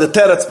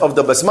teretz of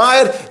the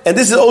Basmayer, and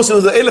this is also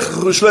the Eilich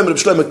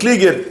Shlomo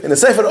Kliger in the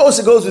Sefer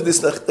also goes with this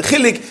the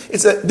chilik.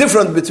 It's a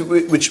different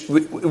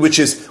which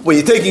is when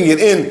you're taking it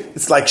in,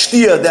 it's like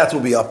shtia, that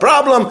will be a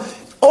problem,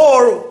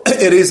 or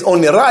it is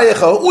only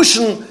rayach or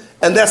ushen,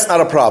 and that's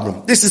not a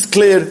problem. This is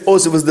clear.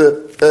 Also was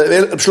the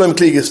Shlomo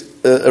Kliger's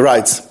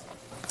writes.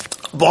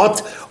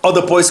 But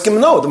other poskim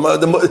no.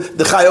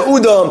 The Chaya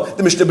Udam,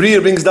 the Mishnah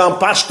Berurah brings down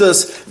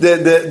Pashtus, the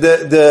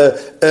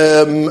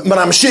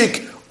Maram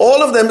Shik.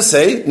 All of them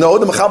say no.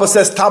 The Mechaber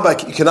says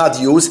tabak you cannot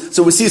use.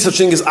 So we see such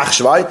thing as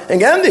achshvai and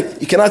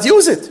gandik. You cannot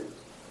use it.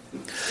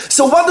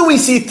 So what do we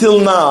see till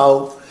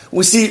now?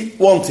 We see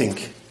one thing.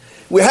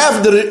 We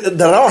have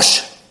the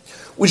Rosh,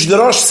 which the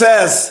Rosh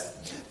says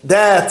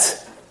that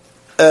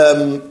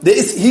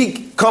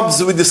he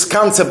comes with this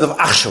concept of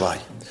achshvai.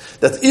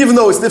 That even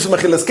though it's nifsal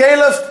mechilas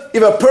kelef,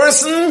 if a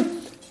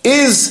person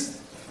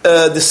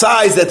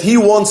decides that he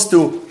wants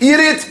to eat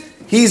it,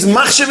 he's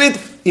machshavit,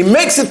 he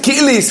makes it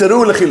ki'ili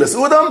seru lechilas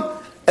udam,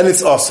 and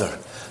it's aser.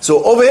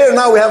 So over here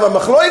now we have a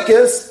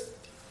machloikes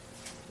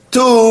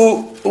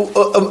to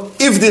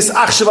if this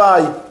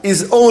achshvai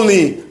is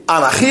only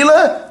an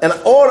achila, and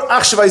or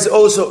achshvai is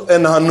also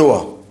an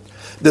hanua.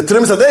 The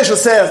Trim Sadesha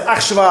says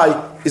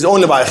achshvai is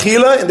only by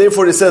achila, and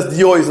therefore it says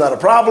dio is not a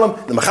problem.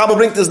 The Mechaber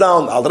brings this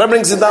down, the Alter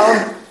brings it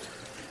down.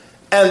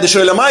 And the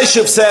Shoel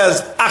HaMaishiv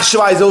says,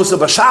 Achshvai is also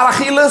Bashar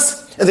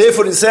Achilas, and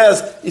therefore it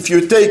says, if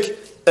you take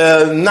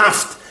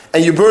naft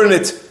and you burn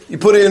it, you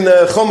put it in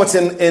chometz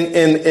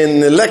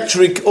in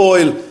electric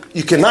oil,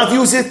 you cannot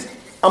use it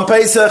on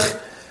Pesach.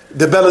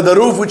 The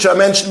Beladaruf, which I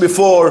mentioned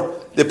before,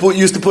 they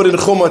used to put in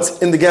chometz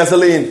in the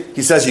gasoline.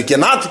 He says you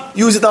cannot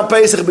use it on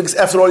Pesach because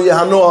after all you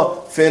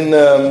hanoah fin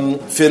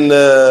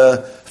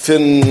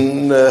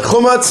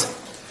chometz.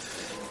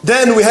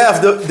 Then we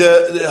have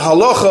the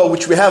halacha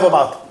which we have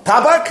about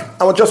tabak.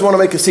 I just want to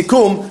make a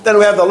sikum. Then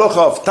we have the halacha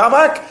of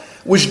tabak,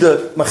 which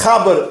the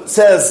Mechaber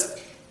says,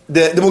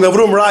 the Mugen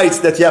Avrum writes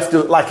that you have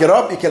to lock it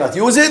up, you cannot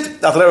use it.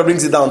 The Alter Rebbe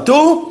brings it down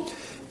too.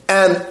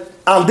 And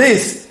on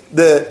this,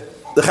 the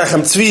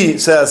Chacham Tzvi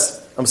says,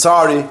 I'm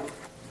sorry,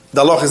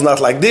 the halacha is not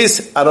like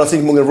this. I don't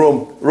think Mugen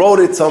Avrum wrote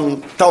it.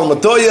 Some Talmud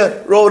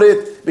Toya wrote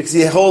it because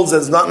he holds that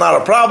it's not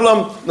a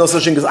problem. No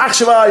such thing as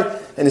achshvai.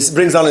 And he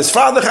brings down his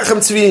father, Chacham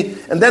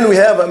Tzvi. And then we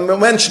have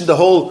mentioned the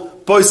whole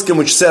poskim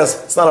which says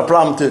it's not a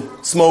problem to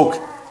smoke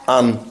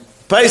on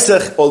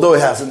Pesach, although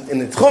it has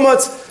in it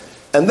chumatz.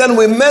 And then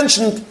we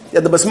mentioned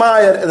that the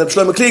Basmayer and the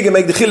Shlomo Krieger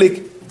make the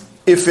chilik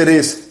if it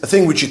is a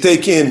thing which you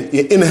take in,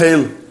 you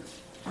inhale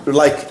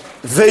like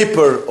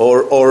vapor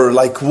or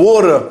like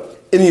water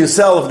in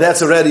yourself,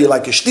 that's already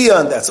like a shtia,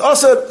 and that's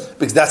also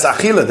because that's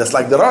achila, that's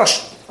like the Rosh,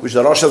 which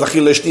the Rosh has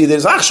achila shtia,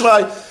 there's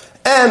achshvai.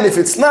 And if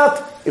it's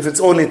not, if it's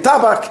only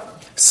tabak,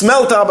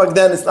 smell tabak,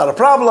 then it's not a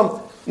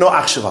problem, no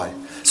achshvai.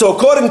 So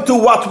according to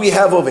what we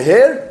have over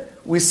here,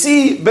 we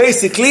see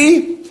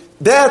basically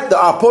that the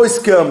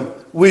poskim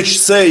which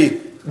say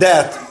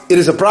that it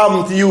is a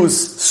problem to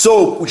use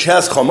soap which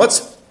has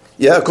chometz.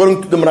 Yeah,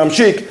 according to the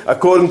Ramshik,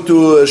 according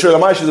to Shoel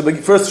HaMaishav, the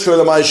first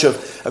Shoel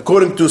HaMaishav,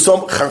 according to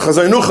some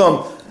Chazon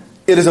Nucham,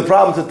 it is a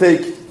problem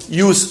to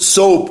use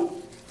soap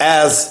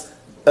as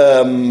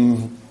of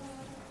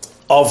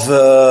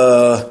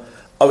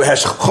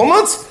has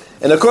chometz.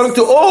 And according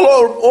to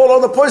all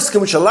other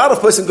poskim, which a lot of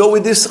poskim go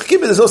with this,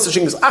 there's also such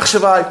thing as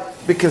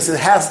achshavai, because it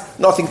has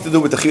nothing to do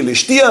with the chile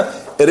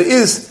shtia. It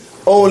is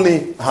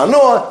only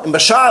hanoah. In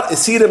Bashar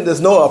Esirim,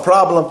 there's no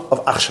problem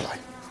of achshavai.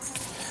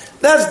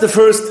 That's the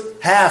first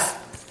half,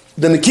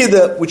 the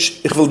Nikida, which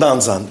ich will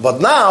dance on.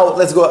 But now,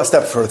 let's go a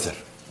step further.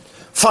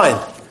 Fine.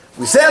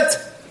 We said,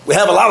 we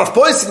have a lot of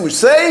poskim which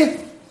say,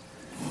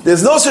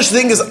 there's no such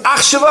thing as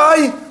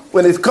achshavai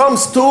when it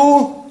comes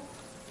to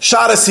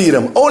Shar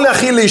Asirim, only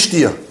Achille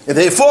Ishtia. And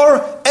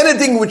therefore,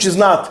 anything which is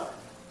not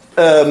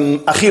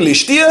Achille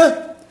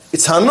Ishtia,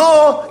 it's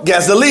Hano,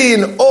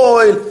 gasoline,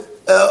 oil,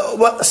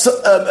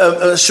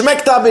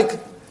 Shmek Tabak,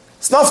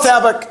 Snuff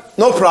Tabak,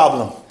 no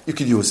problem. You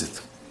could use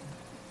it.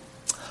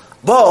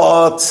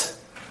 But,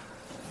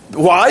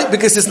 why?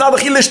 Because it's not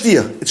Achille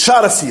Ishtia, it's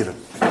Shar Asirim.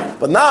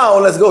 But now,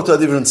 let's go to a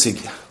different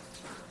sigya.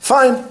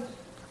 Fine,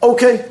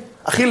 okay,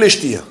 Achille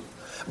Ishtia.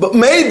 But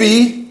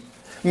maybe,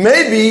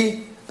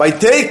 by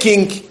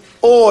taking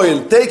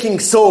oil, taking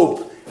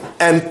soap,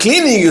 and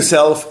cleaning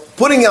yourself,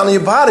 putting it on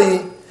your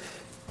body,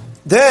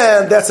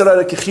 then that's a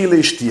kechile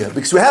ishtia.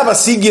 Because we have a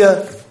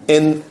sigya,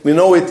 and we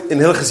know it in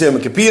Hilchas Yom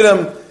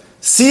Kippurim,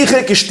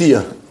 siche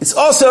keshtia. It's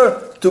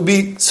also to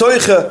be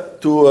soiche,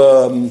 to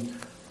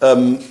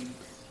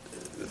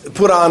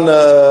put on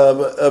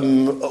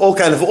all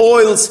kind of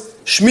oils,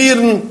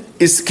 schmieren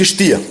is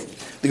keshtia.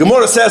 The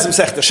Gemara says in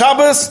Masechta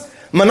Shabbos,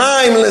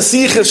 Manayim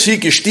siche shi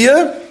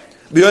keshtia,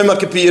 where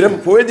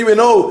do we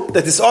know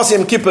that it's also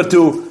Yom Kippur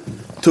to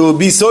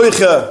be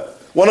soicha?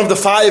 One of the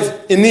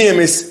 5 iniyim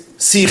is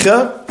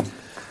sicha.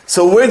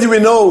 So where do we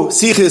know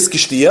sicha is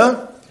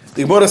kishtia?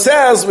 The Gemara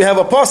says we have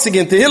a pasuk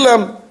in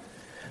Tehillim,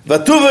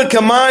 "Vatuver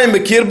kamayim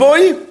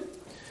bekirboi,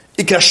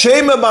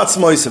 ikashema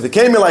batzmoisav." It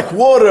came like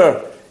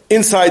water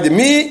inside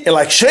me, and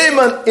like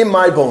sheman in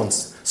my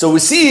bones. So we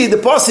see the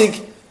pasuk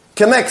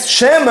connects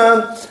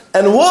sheman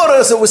and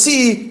water. So we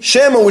see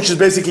sheman, which is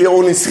basically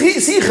only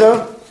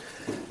sicha.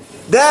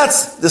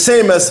 That's the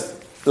same as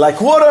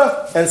like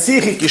water and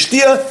sichi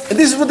kishtia, and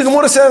this is what the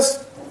Gemara says.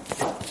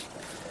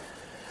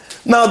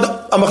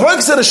 Now,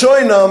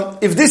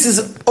 if this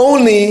is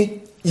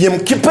only Yom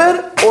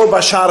Kippur or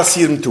Bashar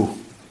Asirim too.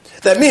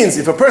 That means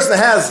if a person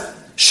has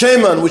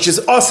sheman, which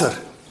is Asr,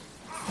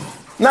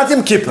 not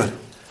Yom Kippur,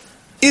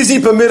 is he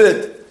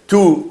permitted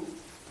to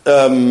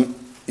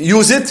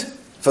use it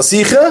for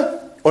sicha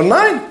or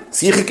nine?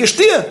 Sicha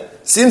kishtia.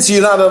 Since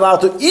you're not allowed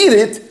to eat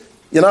it,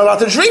 you're not allowed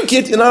to drink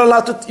it, you're not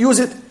allowed to use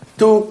it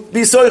to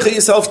be soicha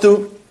yourself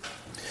to.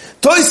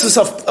 Toisus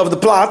of the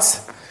plots,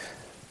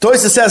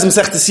 Toisus says,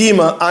 Masechta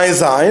Sima, Ein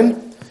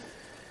Zayin,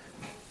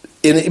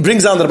 it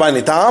brings down the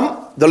Rabbeinu Tam,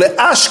 the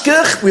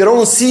le'ashkech, we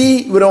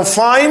don't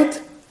find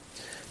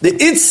the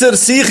itzer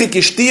sicha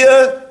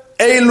kishtia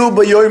elu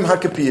b'yoyim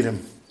ha'kapirim.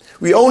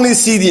 We only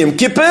see the Yom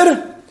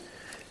Kippur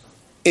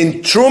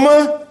in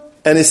Truma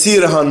and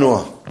Esira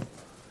Hanua.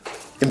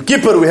 In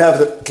Kippur we have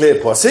the clear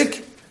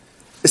posik.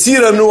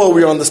 Esira Hanua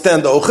we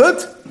understand the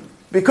ochad,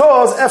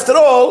 because after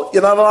all,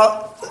 you're not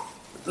allowed,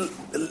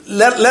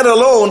 let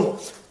alone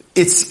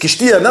it's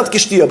kishtia, not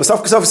kishtia, but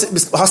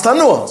hast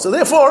Hanua. So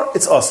therefore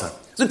it's awesome.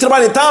 So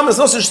Rabbeinu Tam is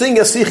no such thing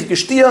as sicha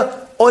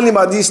kishtia, only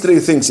by these 3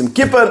 things: Yom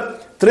Kippur,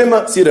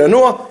 Trima, Esira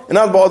Hanua, and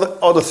not about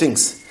other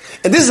things.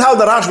 And this is how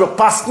the Rashba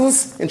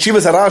paskins in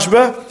Shivas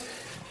HaRashba,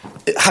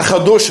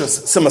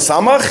 Hachadoshas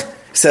Semasamach,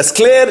 says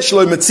clear,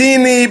 Shloi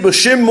Metzini,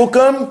 B'Shim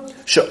Mukam,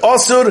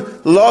 She'osur,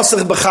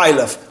 Losach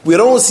B'Chaylef. We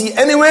don't see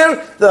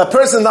anywhere that a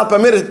person is not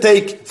permitted to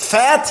take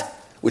fat,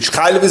 which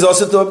Chaylef is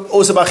also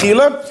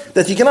B'Chila,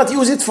 that you cannot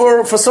use it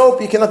for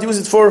soap, you cannot use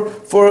it for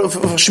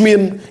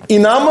Shmirin.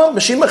 Inama,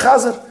 B'Shim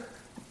Mechazer.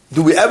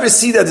 Do we ever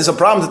see that there's a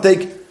problem to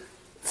take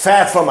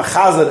fat from a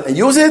Chazer and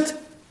use it?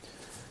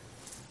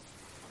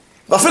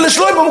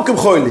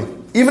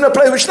 Even a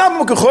place which is not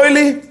mukim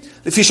choili,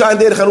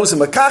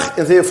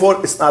 and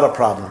therefore it's not a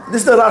problem.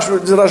 This is the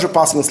Rashi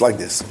passing like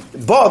this.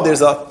 But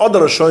there's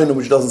other Rishonim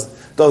which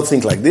doesn't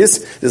think like this.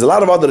 There's a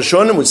lot of other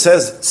Rishonim which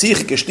says Sich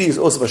Keshti is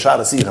also Bashar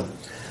Asirem.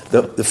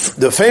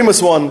 The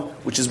famous one,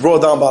 which is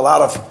brought down by a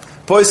lot of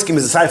poskim,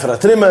 is the Sefer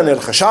HaTrima and El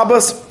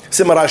Chashabas,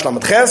 Simar Reish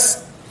Lamed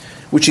Ches,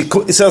 which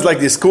he says like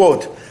this,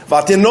 quote,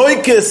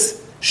 Vatinoikes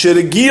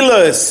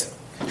sheregilas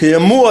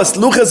hiamuas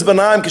luchas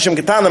banaim kishem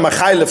ketanem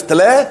achaylev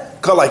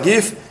teleh kol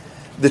agif.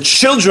 The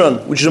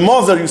children, which the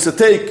mother used to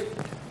take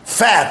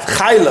fat,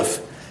 chaylev,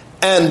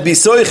 and be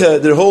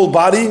soiche their whole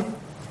body.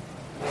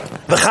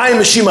 V'chayim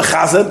meshima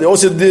chazer. They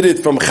also did it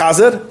from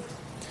chazer.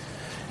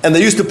 And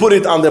they used to put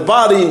it on their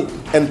body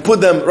and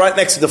put them right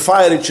next to the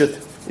fire. It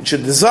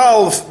should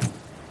dissolve.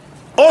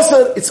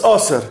 Oser, it's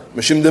oser.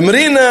 Meshim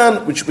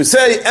demrinan, which we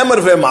say, emer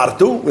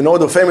ve'martu. We know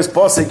the famous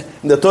posik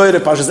in the Torah,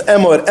 Pashas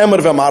emer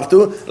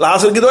ve'martu.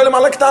 La'aser gedolim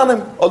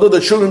alektanim. Although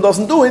the children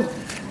doesn't do it,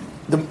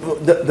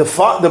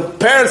 the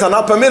parents are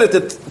not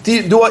permitted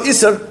to do a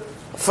iser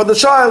for the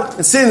child.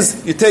 And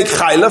since you take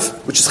chaylev,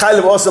 which is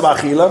chaylev oser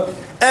v'achila,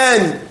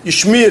 and you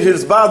smear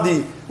his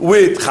body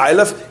with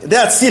chaylev,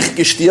 that's sich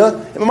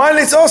geshtia. In my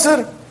it's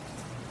oser.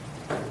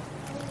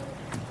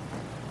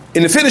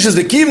 In the finishes,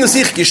 the kivna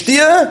sich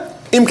geshtia.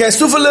 You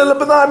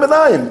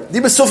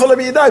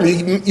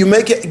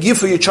make it give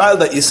for your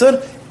child a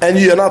iser, and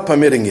you are not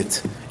permitting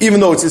it, even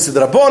though it's iser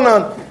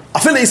drabonan. I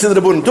feel iser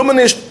drabonan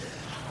tumanish.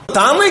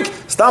 Tamik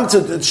stam to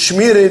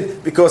schmear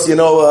it because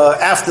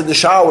after the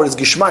shower it's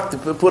geschmack to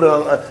put it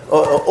on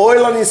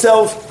oil on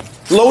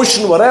yourself,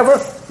 lotion, whatever.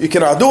 You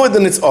cannot do it,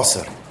 then it's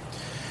osir.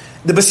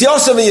 The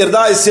B'siyosef in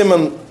Yerdai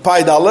Simon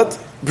Pai Dalet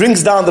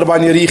brings down the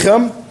Rabban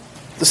Yericham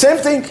the same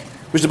thing,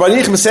 which the Rabban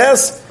Yericham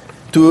says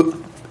to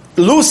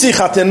Lucy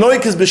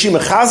Chatenoikes B'shim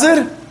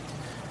Chazer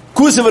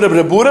Kusever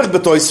Breburach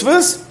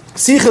Betoisves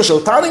Sicher Shel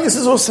Taning is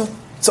osir.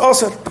 It's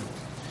osir.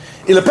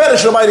 In the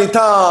Perish Rabbi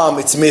Tam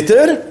it's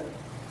mitter.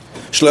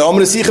 Do like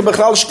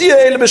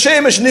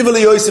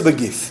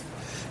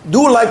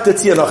the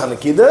tzia noch an the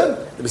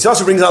kidder. The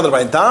B'siyosef brings out the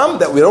Rabbi Tam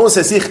that we don't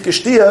say sich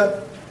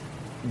geshtia,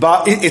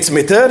 but it's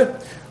mitter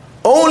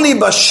only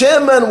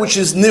b'shemen which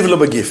is nivla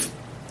begif.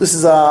 This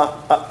is a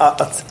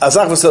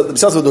zach was the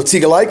B'siyosef do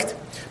tzige liked.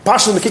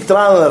 Passion the kicked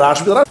around in the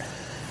Rashi.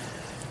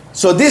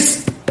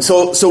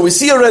 So we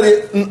see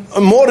already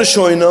more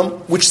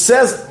Rishonim which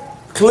says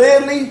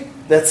clearly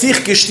that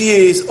sich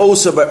geshtia is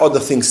also by other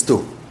things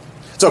too.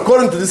 So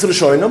according to this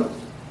Rishonim,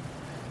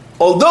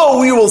 although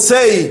we will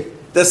say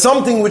there's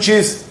something which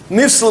is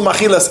nifsel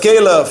machilas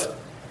kelev,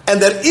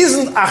 and there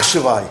isn't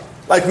achshavai,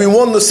 like we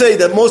want to say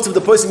that most of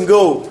the person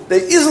go,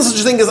 there isn't such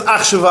a thing as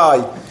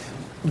achshavai,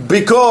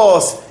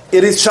 because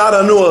it is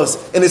sharanuas,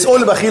 and it's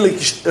only bachili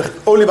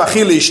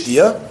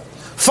ishtia.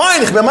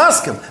 Fine, ich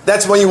bemaskem.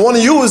 That's when you want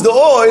to use the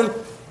oil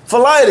for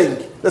lighting.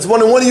 That's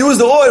when you want to use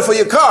the oil for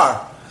your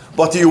car.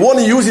 But you want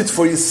to use it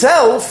for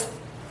yourself,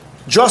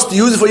 just to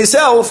use it for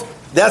yourself,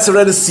 that's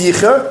already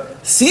sicher.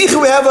 Sicher,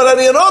 we have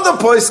already another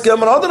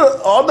poiskem, another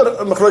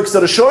machlokas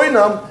that are showing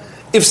them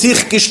if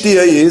sich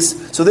geshtia is.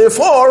 So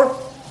therefore,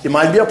 it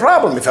might be a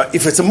problem.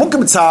 If it's a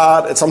mukim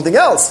tzar, it's something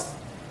else.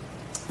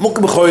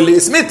 Mukim choyle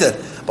is mitter.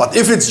 But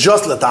if it's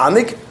just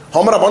latanik,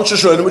 homer a bunch of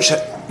showing which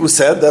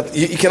said that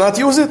you cannot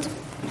use it.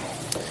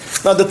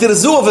 Now the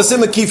Tirzu of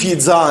Asim Kif Yid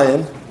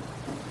Zayin,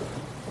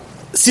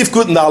 Sif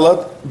Kuten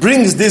Dalet,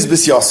 brings this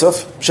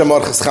B'siyosef,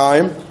 Shemar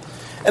Chaim,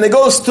 and it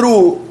goes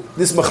through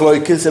this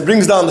machloikis. It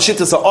brings down the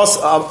shittas of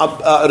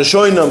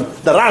Rishonim,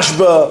 the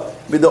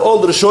Rashba, with the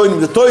old Rishonim,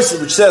 the Toys,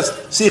 which says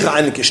Sicha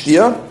Eine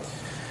Keshtia.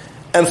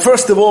 And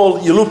first of all,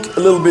 you look a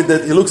little bit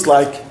that he looks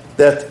like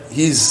that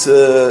he's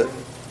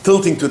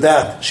tilting to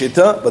that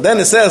shitta. But then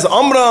it says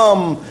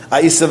Amram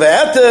Aisa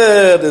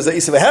Ve'eter. There's a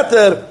Isa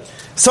Ve'eter.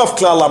 Sof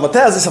Klal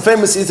Lamatez is a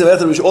famous Isa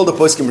Ve'eter which all the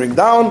poets can bring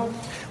down,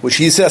 which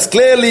he says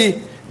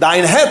clearly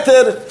Dain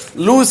Heter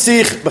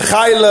Lusich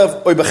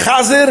B'chaylev Oy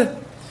B'chazer.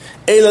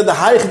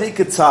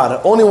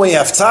 Only when you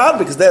have tzar,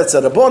 because that's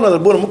a rabbonan,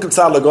 mukim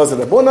tzar lagoz a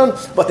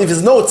rabbonan. But if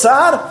there's no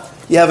tzar,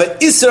 you have an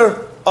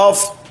iser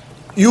of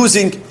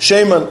using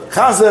shemen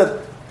chazer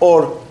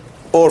or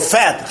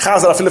fat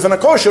chazer afilif and a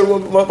kosher.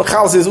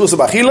 Chazer is usa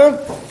b'achila.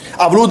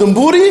 Avrudem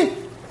buri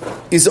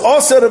is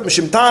oser,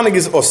 mishimtanig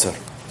is oser.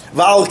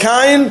 Va'al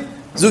kain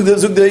zug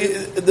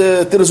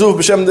the tirzuv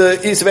b'shem the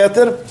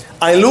isveter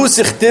ein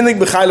lusich tinig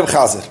b'chaylev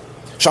chazer.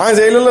 Shain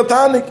ze ele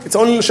latanik. It's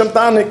only l'shem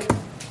tanik.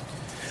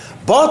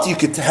 But you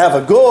could have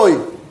a goy,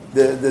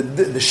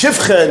 the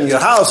shifcha in your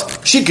house,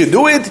 she could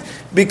do it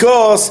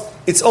because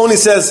it only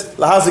says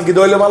lahazik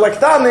gedolim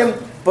alaktanim,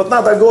 but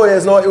not a goy.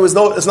 It's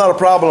not a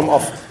problem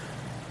of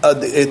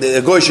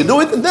the goy should do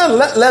it, and then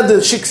let the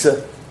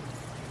shiksa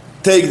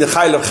take the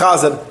chaylev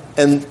chazer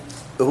and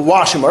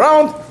wash him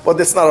around, but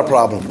it's not a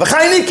problem.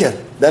 V'chayin iker,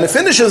 then it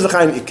finishes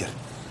v'chayin iker.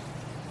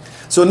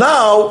 So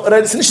now,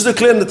 right, it finishes to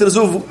clear in the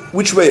Tirzuv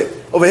which way.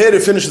 Over here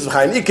it finishes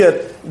v'chayin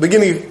iker.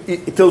 Beginning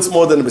it tilts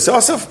more than the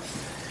B'siyosef.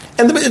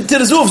 And the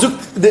Tirzuv,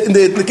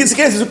 the kids'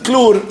 case is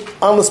clear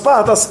on the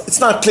spot, it's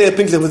not clear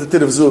pinkly with the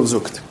Tirzuv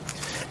zukt.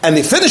 And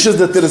he finishes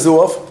the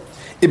Tirzuv,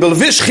 the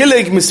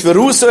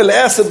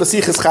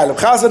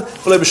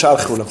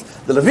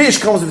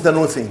Levish comes with a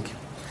new thing.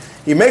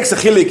 He makes a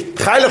chilik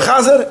chaylev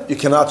chazer, you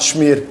cannot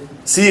smear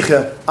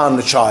sicha on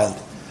the child.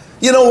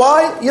 You know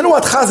why? You know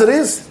what chazer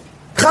is?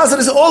 Chazer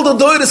is all the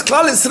doires,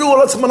 klal is through,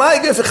 all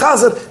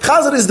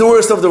chazer is the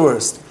worst of the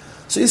worst.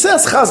 So he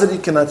says chazer you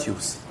cannot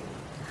use.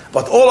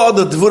 But all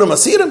other Dvurim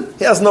Asirim,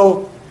 he has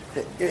no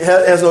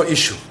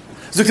issue.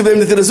 He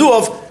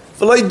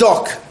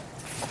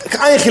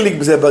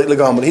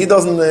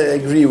doesn't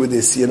agree with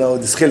this,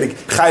 this chilik.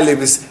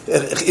 Chaylev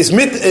is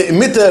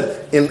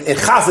mitter, in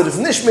chaser is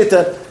nicht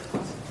mitter.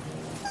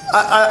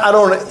 I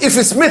don't know. If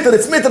it's mitter,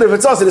 it's mitter. If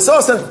it's osir, it's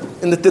osir.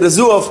 In the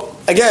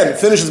Terezuov, again,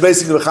 finishes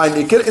basically behind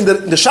Ikir. In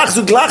the Shach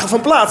zug lachen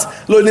from Platz,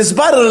 lo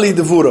nisbarali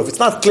the Vurov. It's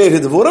not clear here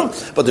the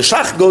Vurov, but the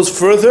Shach goes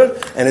further,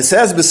 and it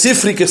says,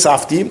 Besifri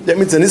Kesafti, that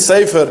means in his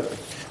Sefer,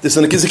 this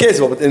is in the case,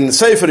 but in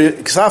Sefer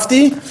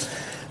Kesafti,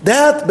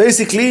 that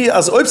basically,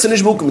 as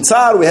Oibsenish Buk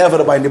Mitzar, we have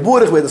Rabbi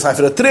Neburich, we have the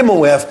Sefer Trimmel,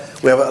 we have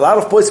a lot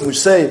of points which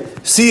say,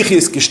 Sich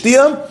is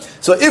Kishtiyam.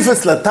 So if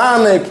it's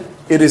Latanik,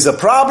 it is a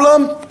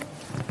problem.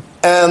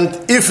 And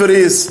if it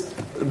is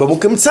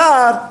Babukim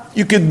Tsar,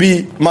 you could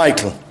be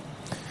Michael.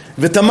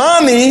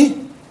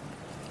 Vitamani,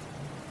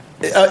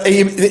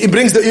 he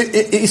brings the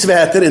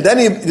Isveheter, and then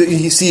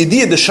he see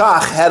the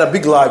Shach had a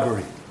big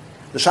library.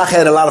 The Shach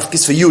had a lot of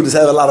Kisvei Yud,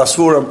 had a lot of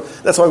Surim.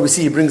 That's why we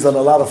see he brings on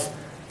a lot of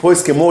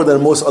Poiskim, more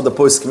than most other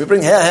Poiskim.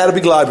 He had a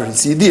big library,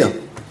 it's the idea.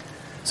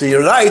 So he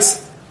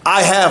writes,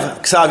 I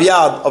have Ksav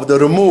Yad of the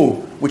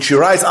Remu, which he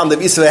writes on the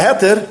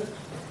Isveheter.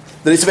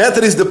 The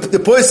Isveheter is the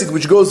poisik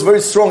which goes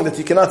very strong that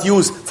you cannot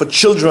use for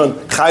children,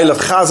 Chaylev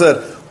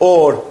Chazer,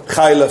 or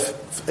Chaylev,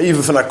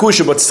 even for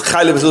Nakusha, but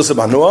Chaylev is also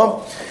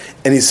Banoah.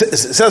 And he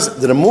says,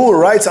 the Ramur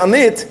writes on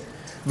it,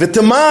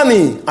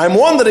 Vitamani, I'm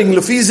wondering,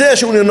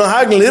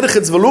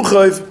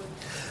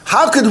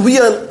 how could we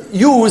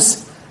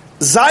use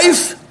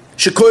Zaif,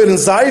 Shekoyrin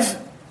Zaif,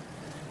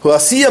 who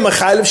Asiya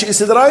Mechaylev She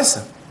Isid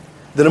Raisa?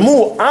 The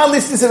Ramur, on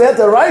this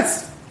Isveheter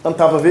writes on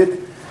top of it,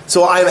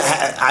 so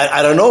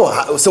I don't know.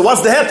 So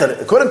what's the heter?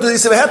 According to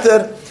this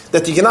heter,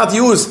 that you cannot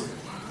use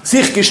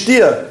sich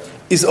gestier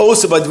is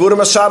also by Dvurim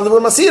Ashar,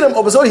 Dvurim Asirim.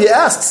 Or so he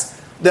asks,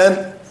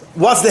 then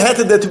what's the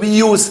heter that we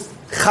use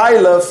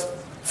chaylev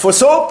for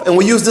soap and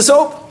we use the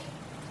soap?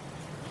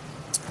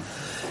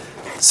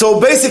 So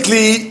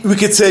basically, we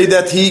could say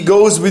that he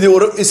goes with the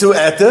Isu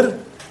heter,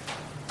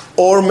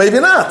 or maybe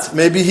not.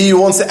 Maybe he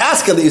wants to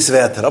ask the Isu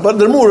heter. But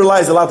the Ramur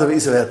relies a lot of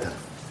Isu heter.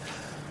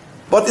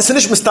 But it's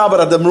not mistaber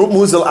at the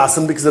Muzel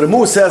Asen, because the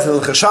Ramur says in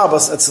the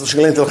Shabbos, it's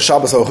gelernt in the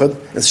Shabbos auch, and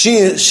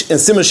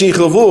Simon Shin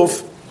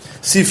Chelvuf,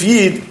 Sif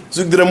Yid,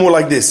 zog the Ramur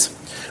like this.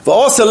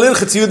 V'osa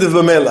lilchetz Yudiv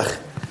b'melech.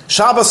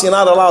 Shabbos, you're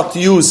not allowed to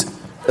use,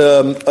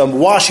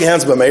 wash your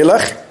hands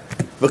b'melech.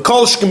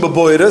 V'kol shkim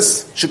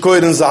b'boyres,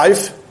 shekoyren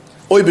zayf,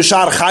 oy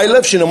b'shar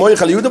chaylev, shinamoy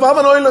chal Yudiv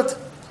havan oilet.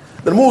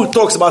 The Ramur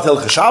talks about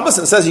Hilchot Shabbos,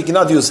 and says you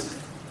cannot use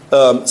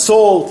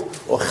salt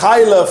or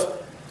chaylev,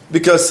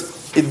 because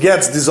it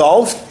gets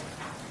dissolved.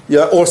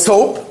 Yeah, or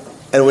soap,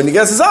 and when it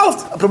gets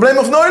dissolved, a problem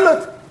of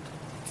noilet.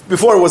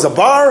 Before it was a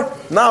bar,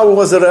 now it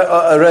was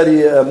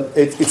already,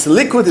 it's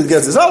liquid, it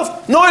gets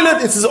dissolved.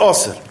 Noilet, it is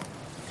osir.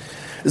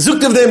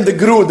 Zukt of them the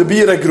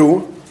bira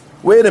grew.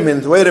 Wait a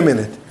minute.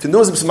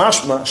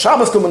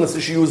 Shabbos kommen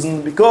us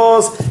using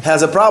because it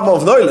has a problem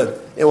of noilet.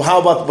 How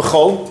about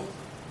bechol?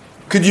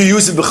 Could you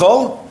use it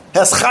bechol?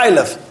 Has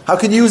chaylev. How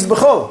could you use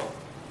bechol?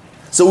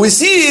 So we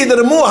see that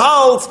the more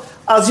halt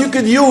as you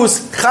could use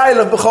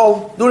chaylev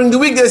b'chol. During the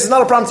weekdays, it's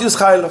not a problem to use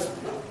chaylev.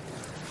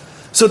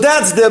 So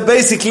that's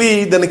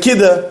basically the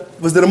Nekida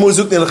was the Ramur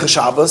Zuk in the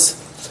Shabbos.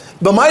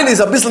 But mine is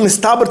a bisschen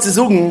mistaber zu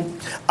sagen,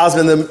 as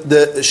when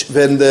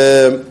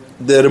the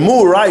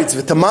Ramur writes,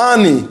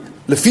 V'tamani,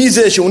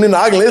 lefize, she'unin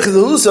ha'agel l'ilchid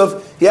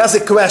l'usov, he has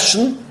a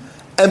question,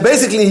 and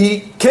basically he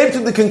came to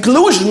the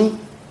conclusion,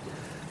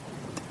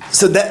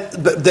 so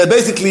that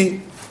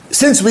basically,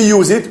 since we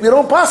use it, we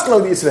don't pass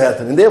like this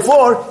verten, and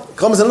therefore,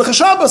 comes in the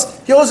Shabbos,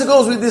 he also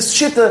goes with this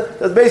shitta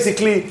that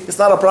basically it's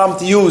not a problem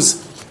to use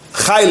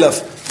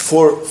chaylev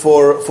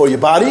for your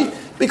body,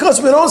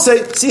 because we don't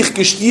say sich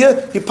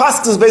gestier. He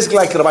passes us basically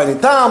like Rabbi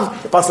Tam,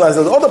 he passes like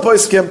the other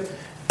poskim,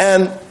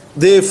 and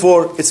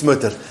therefore it's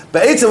mutter.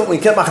 But we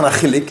can't make a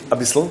chilik a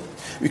bissel.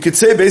 We could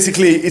say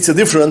basically it's a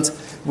difference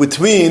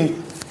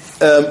between.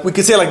 We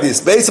could say like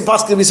this: Be'etzem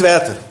paskim is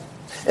ve'eter,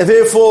 and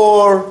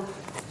therefore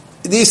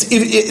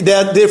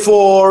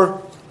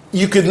therefore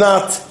you could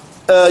not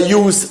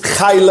use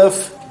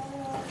chaylev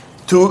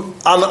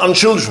on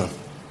children.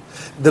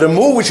 The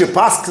remove which you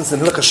pass in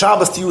Hilchot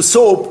Shabbos to use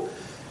soap,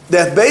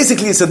 that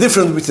basically is a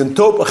difference between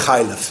soap and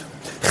chaylev.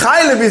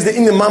 Chaylev is the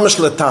inyan mamash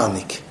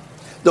latanik.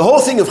 The whole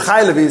thing of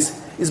chaylev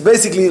is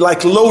basically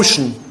like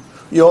lotion.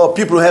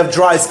 People who have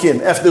dry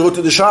skin, after they go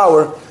to the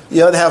shower, they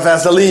have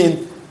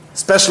Vaseline,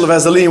 special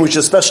Vaseline, which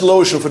is special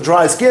lotion for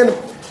dry skin,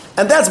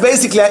 and that's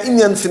basically an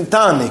inyan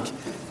fintanik.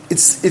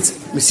 It's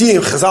we see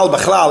in Chazal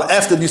Bachlal,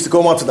 after they used to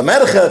go out to the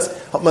Merchet,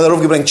 hat man darauf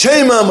gebringt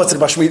Shema, man hat sich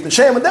bashmit mit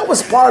Shema. That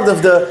was part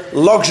of the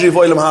luxury of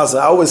Olam Haza.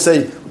 I always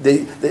say,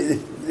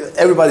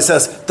 everybody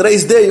says,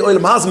 today's day,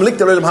 Olam Haza, man liegt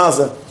der Olam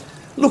Haza.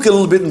 Look a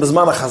little bit in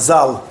Bezman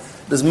Chazal,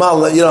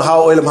 Bezman,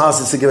 how Olam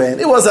Haza is given.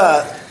 It was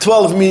a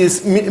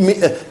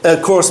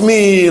 12-course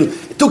meal.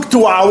 It took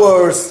 2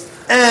 hours.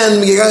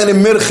 And we gegangen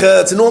in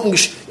Merchet, man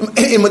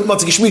hat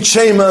sich geschmiert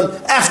Shema.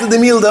 After the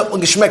meal,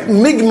 man geschmeckt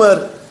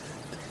Migmer.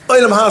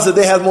 Oilam Haza,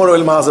 they had more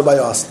Oilam Haza by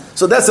us.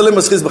 So that's the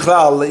Limas Chiz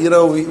Bechral. You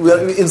know, we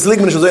in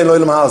Zligman Shazoy in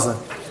Oilam Haza.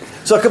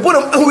 So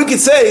Kapurim, we could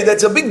say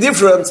that's a big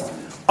difference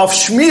of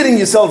smearing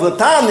yourself the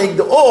tannik,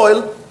 the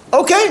oil.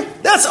 Okay,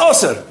 that's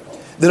Osir.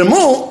 The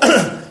Remu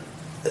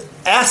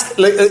ask,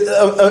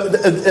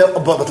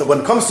 but when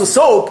it comes to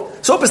soap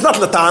is not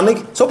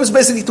latanik. Soap is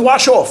basically to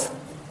wash off,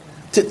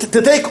 to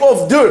take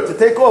off dirt, to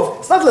take off.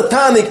 It's not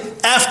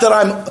latanik after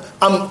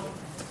I'm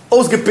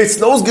ausgepitzt,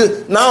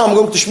 now I'm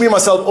going to smear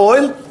myself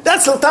oil.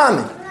 That's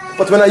latanik.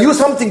 But when I use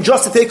something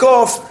just to take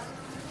off,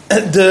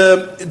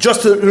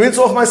 just to rinse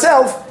off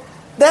myself,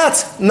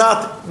 that's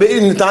not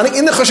be'in latanik.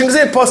 In the Choshen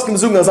Gesehen, Poskim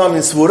Zung Azam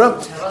in Svura,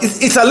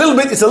 it's a little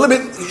bit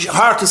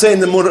hard to say in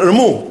the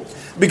Remu.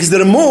 Because the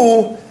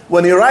Remu,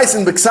 when he writes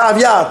in B'Ksav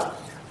Yad,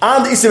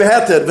 and the Isiv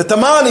Heter, the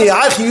Tamani,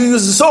 you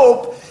use the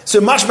soap,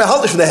 so much more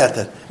haltish for the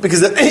Heter.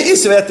 Because the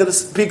Isiv Heter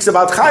speaks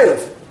about Chaylev,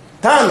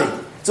 Tani.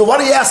 So what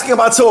are you asking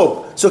about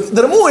soap? So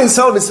the Remu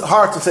himself is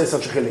hard to say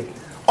such a chilik.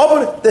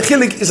 Aber the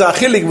chilik is a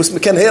chilik, was we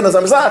can hear as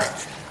I'm saying.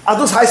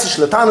 Adus heißt es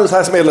Letanu, das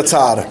heißt mehr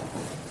Letzare.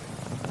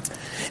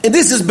 And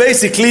this is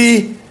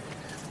basically,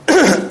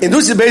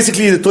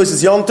 the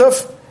Toises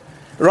Yontov,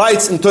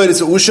 writes in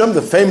Toiris Usham,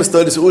 the famous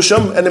Toiris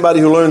Usham. Anybody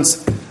who learns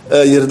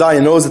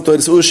Yeridai knows the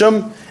Toiris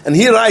Usham. And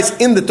he writes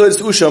in the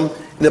Toiris Usham,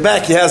 in the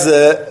back he has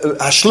a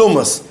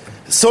Hashlumas,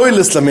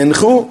 Soilis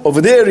Laminchu. Over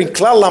there in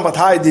Klal Lambat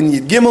Haydin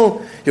Yid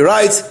Gimel, he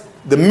writes,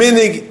 the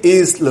minig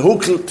is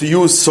lehukl to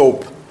use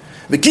soap.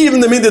 We keep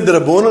in the middle of the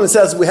Rabbonon, it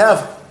says we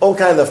have all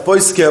kind of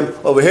poiskem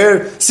over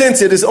here.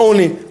 Since it is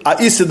only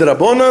a Issa de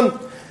Rabbonon,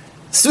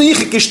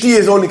 Sviche Kishti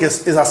is only a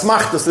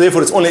smachta, so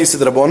therefore it's only Issa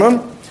de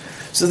Rabbonon.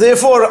 So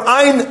therefore,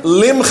 ein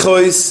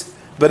limchois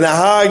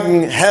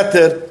benahagen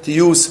heter to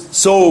use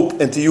soap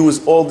and to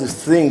use all these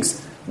things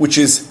which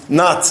is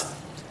not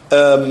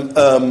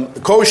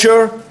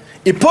kosher.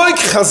 Ipoik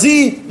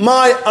chazi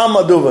my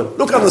amaduver.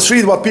 Look on the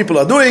street what people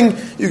are doing.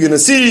 You're going to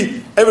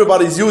see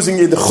everybody's using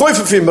it. The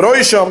choifefim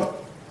roisham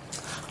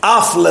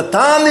af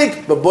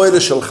letanik beboyle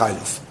shel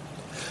chaylev.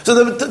 So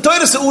the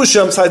Toiris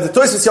Usham side, the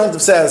Toiris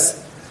Yontov says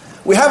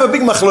we have a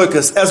big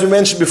machlokas as we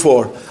mentioned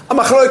before. A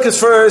machlokas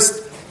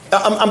first.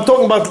 I'm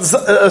talking about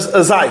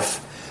Zaif.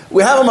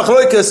 We have a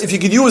machloikas if you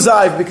could use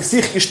Zaif because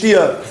Sich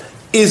Geshtia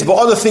is but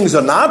other things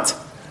or not.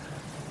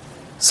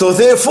 So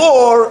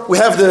therefore, we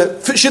have the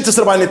Shittas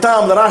Rabbi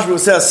Tam, the Rashbi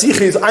says Sich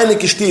is eine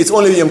Geshtia, it's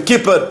only Yom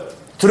Kippur,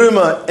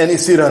 Truma, and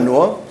Isira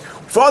Noah.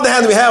 For other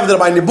hand, we have the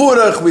Rabbi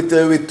Neburach with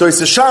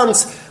Toise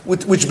Shans,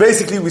 which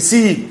basically we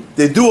see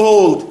they do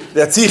hold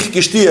that Sich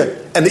Geshtia,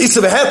 and the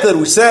Isra Heter,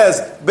 which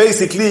says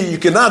basically you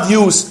cannot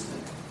use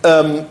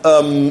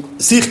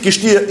sich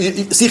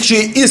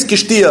is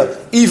gestier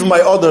even by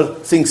other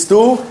things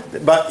too,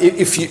 but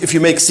if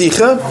you make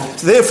sicha,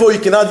 so therefore you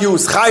cannot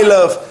use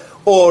chaylev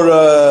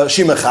or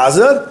shima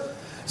chazer.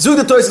 Zug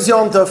the Toises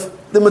Yontov,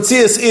 the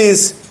Matthias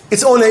is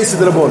it's only Issa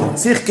de Rabbonon.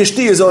 Sich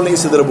gestier is only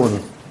Issa de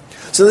Rabbonon.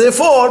 So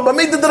therefore, but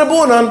make the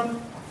Rabbonon,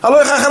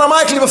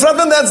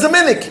 that's the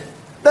minik.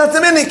 That's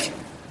the minik.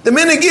 The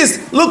minik is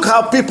look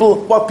how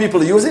what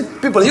people are using.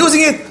 People are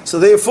using it, so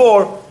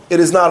therefore it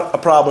is not a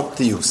problem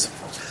to use.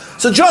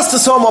 So just to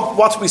sum up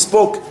what we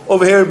spoke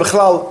over here in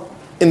Bechlal,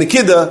 in the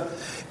Kiddah,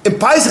 in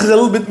Pesach is a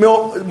little bit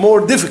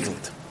more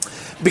difficult.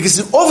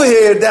 Because over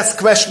here, that's the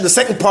question, the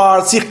second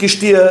part, Sich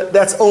Geshtia,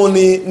 that's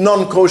only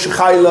non-kosher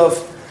chaylev,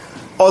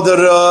 other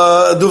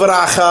duvar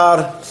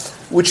achar,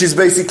 which is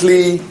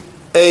basically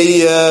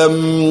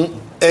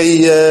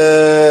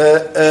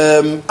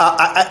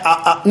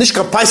nicht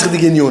kein Pesach die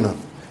Genyuna.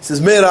 Es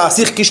ist mehr a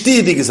Sich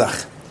Geshtia die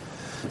Gesach.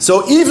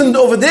 So even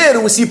over there,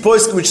 we see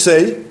posts which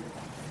say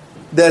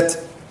that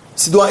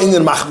sie do in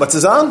der machma zu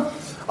sein,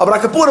 aber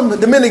akapurim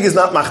the minig is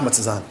not machma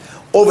zu sein.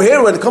 Over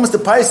here, when it comes to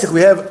Pesach,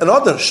 we have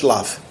another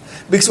shlav,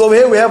 because over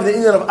here we have the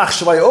inyan of ach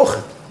shvai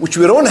och, which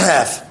we don't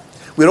have.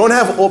 We don't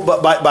have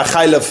by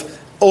chaylev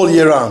all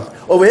year round.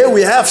 Over here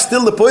we have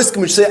still the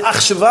poskim which say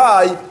ach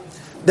shvai,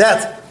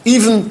 that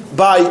even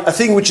by a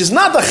thing which is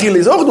not achil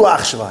is auch do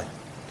ach shvai.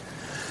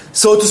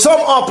 So to sum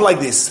up like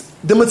this,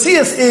 the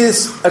Matthias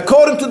is,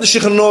 according to the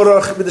Shulchan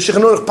Aruch, with the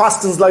Shulchan Aruch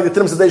pastors like the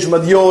Trim Sedation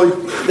Madyoy,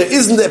 there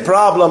isn't a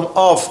problem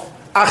of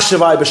Ach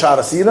Shavai B'Shar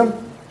Asiram.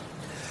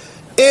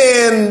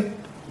 And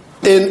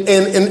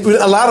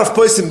a lot of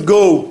persons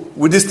go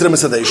with this Trim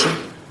Sedation.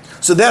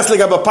 So that's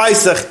like about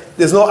Pesach,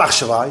 there's no Ach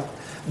Shavai.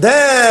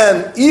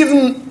 Then,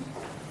 even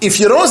if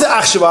you don't say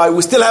Ach Shavai,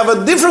 we still have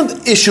a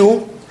different issue,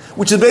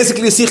 which is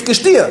basically Sich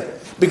Geshtia.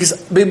 Because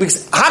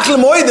Hakle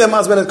Moedem,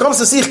 as when it comes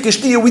to Sich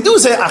Geshtia, we do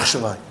say Ach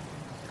Shavai.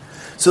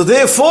 So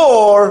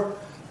therefore,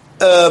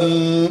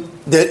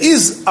 there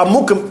is a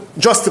mukim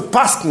just to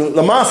paskin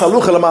lamasa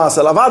halucha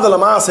lamasa lavada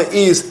lamasa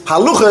is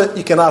halucha.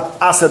 You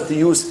cannot ask her to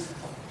use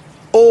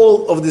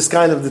all of this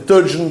kind of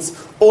detergents,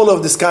 all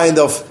of this kind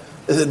of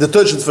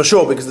detergents for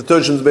sure, because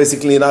detergents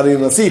basically not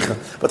even nasicha.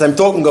 But I'm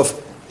talking of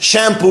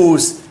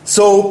shampoos,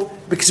 soap,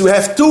 because we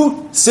have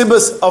two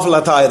sibas of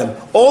latayrim.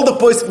 All the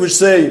points which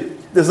say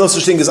there's no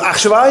such thing as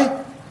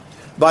achshavai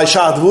by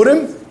shad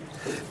vurim.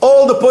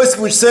 All the points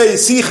which say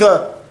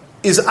sicha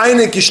is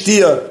eine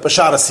Geshtia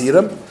Bashar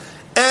Asirim,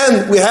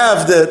 And we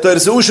have the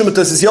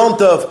toiletries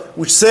Yontov,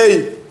 which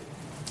say,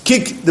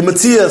 kick the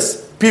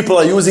Metzias, people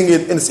are using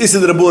it, and it's Issa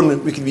the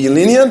Rabun, we can be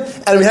lenient.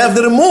 And we have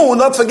the Ramu,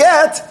 not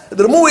forget,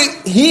 the Ramu,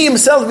 he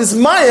himself is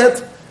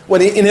Mayat,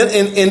 when he on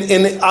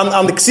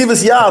the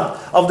Ksivas Yad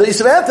of the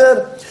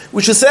Israel,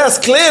 which says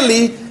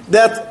clearly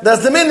that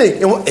that's the meaning.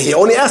 He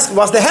only asked,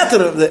 what's the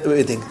heter of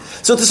the thing?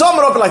 So to sum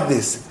it up like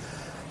this,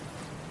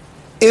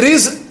 it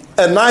is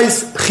a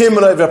nice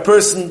chimra if a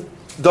person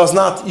does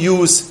not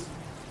use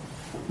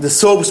the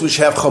soaps which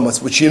have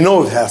chumatz, which it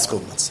has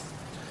chumatz.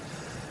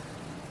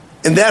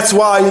 And that's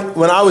why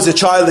when I was a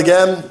child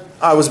again,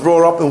 I was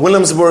brought up in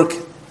Williamsburg,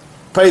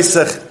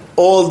 Pesach,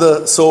 all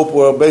the soap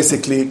were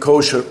basically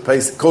kosher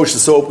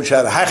soap, which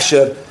had a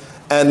hechsher,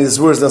 and is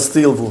worse than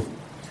steel wool.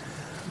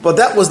 But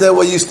that was the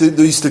way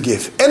they used to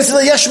give. And it's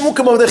the yesh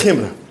mukam of the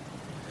chimra.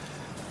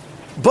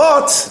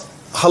 But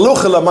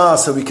halucha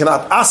lamasa, we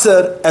cannot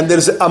aser, and there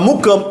is a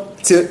mukam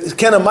to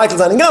Ken and Michael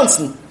Van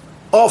Gansen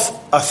of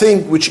a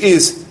thing which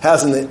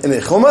has in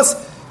the chumas.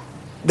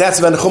 That's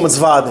when the chumas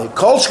vade.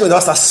 Kolshke, when du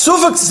hast a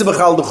sufik zu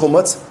bechal de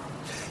chumas,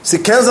 sie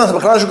kennen sich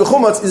bechal de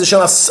chumas, is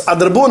schon a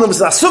derbunen,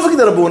 is a sufik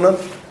derbunen.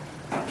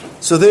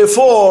 So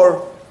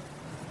therefore,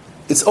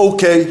 it's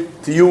okay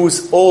to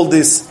use all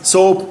this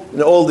soap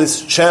and all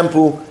this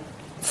shampoo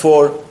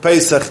for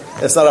Pesach.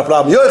 It's not a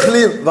problem.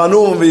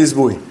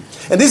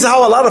 And this is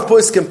how a lot of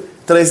poskim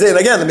today say. And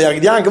again, the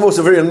Miyagdian was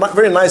a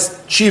very nice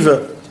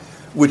tshiva,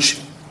 which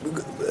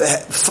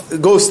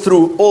goes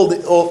through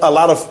a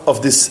lot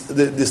of this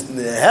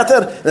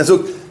heter. And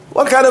so,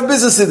 what kind of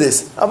business is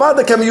this?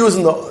 Avada can be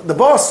using the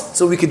bus,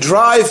 so we could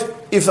drive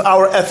if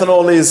our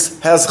ethanol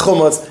has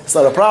chumatz. It's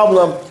not a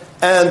problem.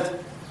 And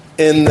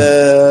in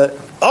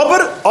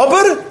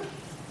Aber,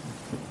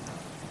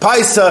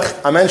 Pesach,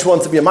 a mensch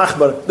wants to be a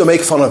machbar, they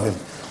make fun of him.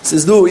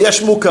 Says, du, yesh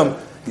mukam,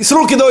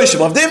 Yisroel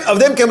Kedoshim. Of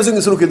them can we sing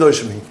Yisroel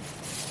Kedoshim.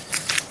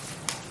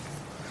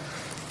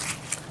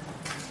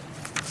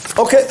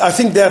 Okay, I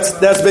think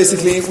that's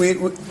basically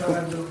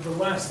the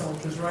last one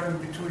is right in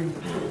between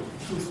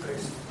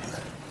toothpaste.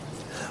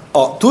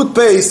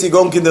 Toothpaste, you're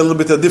going to get a little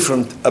bit a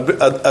different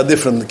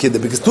kid,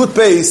 because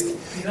toothpaste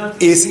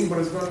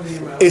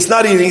it's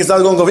not eating, it's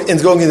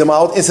going in the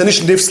mouth. It's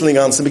nicht nifsling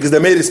answer, because they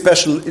made it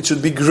special. It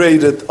should be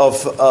graded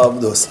of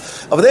those.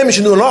 Aber dem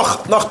ist nur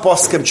noch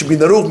Postkem, should be in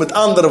the room mit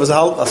anderen, was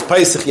halt as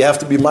Pesach, you have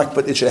to be mak,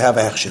 but it should have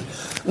a action.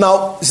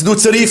 Now, it's do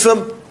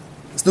tzarifim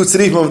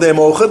of them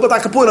ocher, but I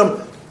can put them,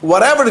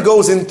 whatever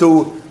goes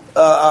into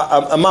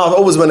a mouth,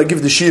 always when I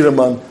give the shirim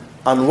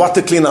on what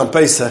to clean on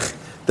Pesach,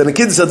 then the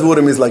kid's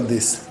advurim is like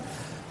this.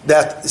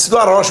 That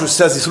Siddur Rosh which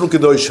says Yisroel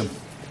Kedoshim.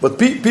 But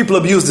people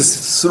abuse this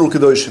Yisroel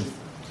Kedoshim.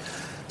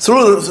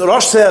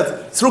 Rosh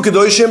said, Yisroel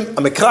Kedoshim,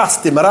 I'm a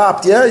kratz,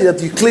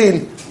 you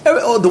clean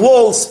the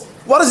walls.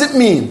 What does it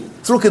mean?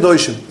 Yisroel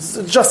Kedoshim. It's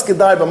just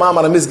Kedai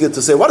B'mamar HaMizgid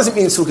to say, what does it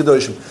mean Yisroel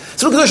Kedoshim?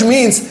 Yisroel Kedoshim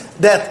means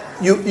that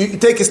you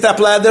take a step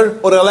ladder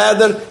or a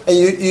ladder and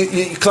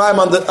you climb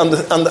on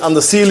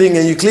the ceiling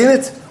and you clean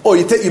it, or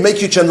you make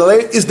your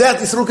chandelier. Is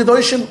that Yisroel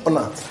Kedoshim or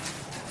not?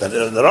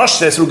 The Rosh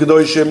says Yisroel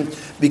Kedoshim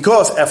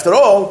because, after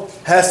all,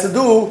 has to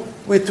do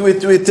with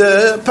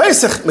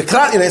Pesach.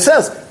 It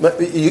says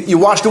you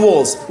wash the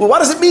walls. Well, what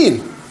does it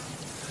mean?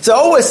 So I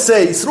always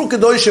say Yisroel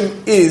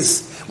Kedoshim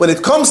is when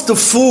it comes to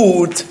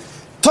food,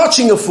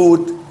 touching a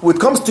food, when it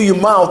comes to your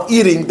mouth,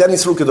 eating, then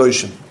Yisroel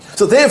Kedoshim.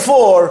 So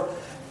therefore,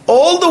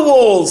 all the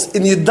walls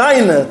in your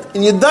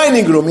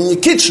dining room, in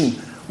your kitchen,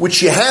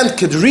 which your hand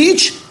could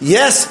reach,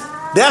 yes,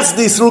 that's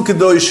the Yisroel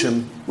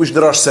Kedoshim, which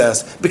the Rosh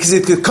says, because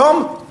it could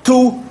come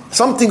to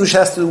something which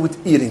has to do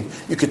with eating.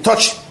 You could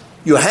touch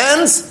your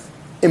hands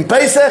in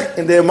Pesach,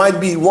 and there might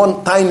be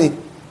one tiny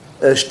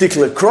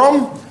shtickle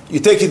crumb.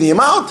 You take it in your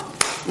mouth,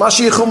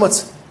 mashi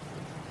chumatz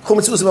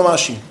uzma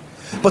mashi.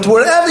 But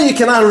wherever you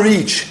cannot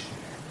reach,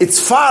 it's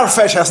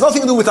far-fetched, has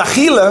nothing to do with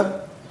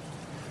achila,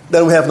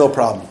 then we have no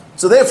problem.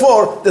 So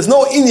therefore, there's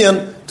no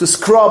Indian to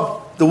scrub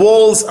the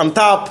walls on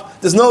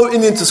top. There's no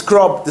Indian to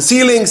scrub the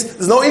ceilings.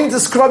 There's no Indian to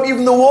scrub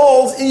even the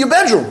walls in your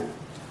bedroom,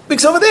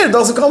 because over there it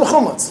doesn't come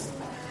chumatz.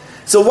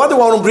 So what do I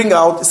want to bring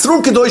out?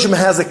 Yisroel Kedoshim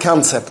has a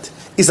concept.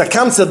 It's a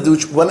concept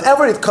which,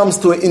 whenever it comes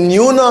to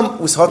inyunam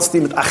with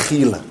hotztim with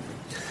achila,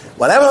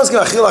 whenever it's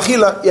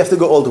achila, you have to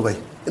go all the way.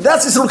 And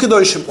that's Yisroel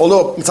Kedoshim.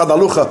 Although mitzad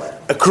halucha,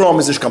 a crumb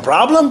is a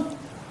problem.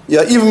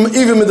 Yeah,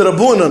 even with the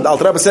Rabbunan, the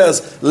Alter Rebbe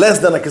says less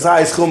than a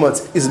kazayis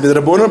chumatz is with the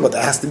Rabbunan, but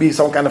there has to be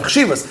some kind of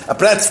chshivas, a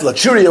pretzel, a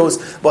Cheerios,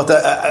 but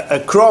a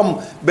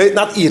crumb,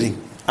 not eating.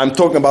 I'm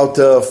talking about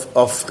of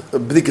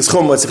b'dikis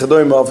chumatz,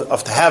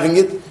 of having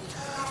it.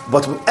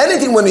 But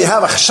anything when you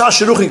have a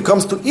chashash ruch, it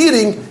comes to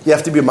eating, you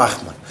have to be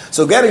machman.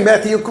 So getting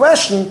back to your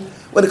question,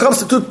 when it comes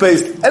to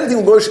toothpaste,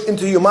 anything goes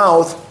into your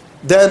mouth,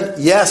 then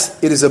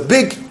yes, it is a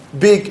big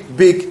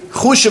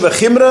chusha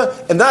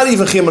v'chimra, and not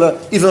even chimra,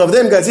 even of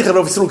them guys zichar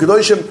of Yisroel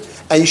Kedoshim,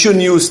 and you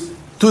shouldn't use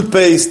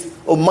toothpaste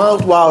or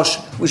mouthwash,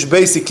 which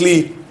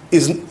basically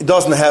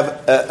doesn't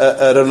have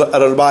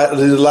a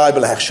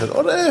reliable hechsher,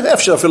 or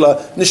efsher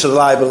afila nicht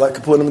reliable, like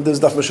Kapunim, there's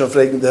not much of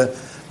the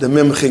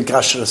mimchin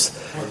kashrus.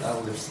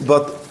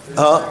 But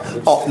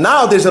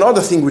Now there's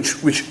another thing which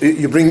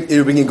you're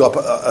bringing up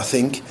a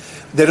thing.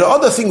 There are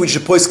other thing which the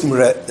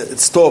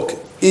poskim talk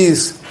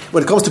is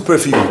when it comes to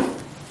perfume.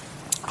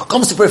 When it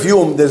comes to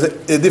perfume, there's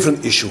a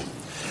different issue,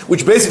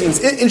 which basically is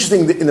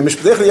interesting. In the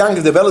Mishpatech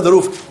Yankiv, the Bela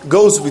Daruf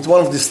goes with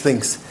one of these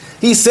things.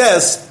 He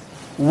says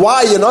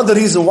another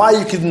reason why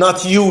you could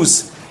not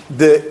use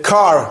a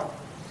car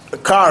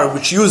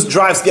which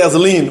drives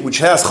gasoline, which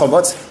has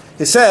chometz.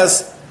 He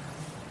says,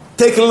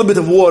 take a little bit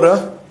of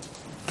water,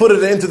 put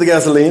it into the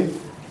gasoline.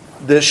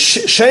 The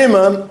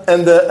shaman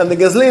and the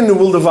gasoline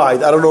will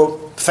divide. I don't know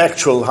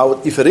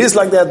factual if it is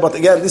like that, but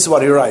again, this is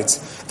what he writes.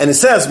 And he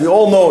says, we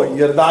all know in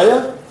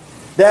Yerdaya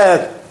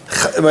that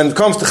when it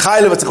comes to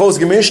chayle v'tzachos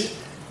gemisht,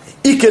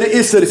 ikar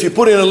iser, if you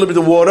put in a little bit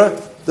of water,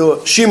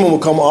 the shimon will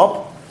come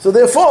up. So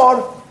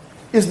therefore,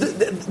 this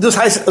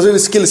heißt, also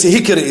this skill is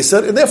hikar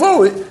iser, and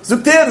therefore,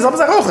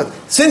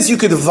 since you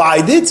could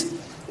divide it,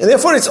 and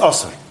therefore it's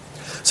osir.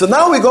 So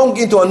now we're going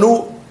into a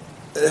new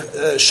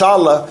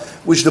shala,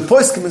 which the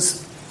poskim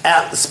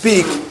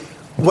speak.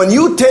 When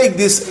you take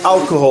this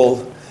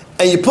alcohol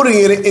and you're putting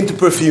it into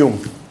perfume,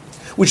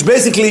 which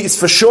basically is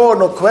for sure,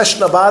 no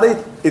question about it,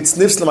 it's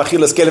nifs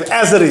l'machilas kelev,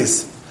 as it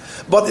is.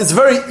 But it's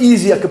very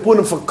easy,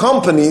 akapunim, for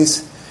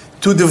companies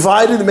to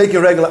divide it and make it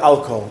regular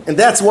alcohol. And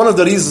that's one of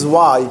the reasons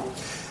why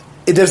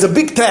there's a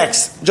big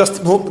tax,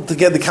 just to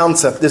get the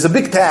concept, there's a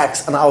big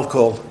tax on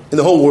alcohol in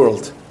the whole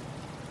world.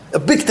 A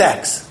big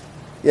tax.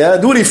 Yeah,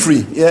 duty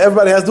free. Yeah,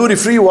 everybody has duty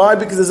free. Why?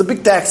 Because there's a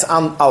big tax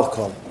on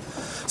alcohol.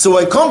 So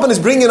when companies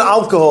bring in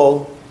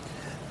alcohol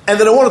and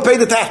they don't want to pay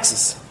the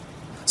taxes,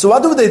 so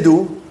what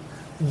do?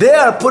 They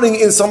are putting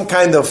in some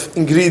kind of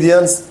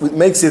ingredients which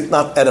makes it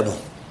not edible.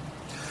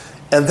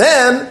 And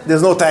then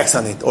there's no tax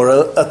on it, or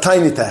a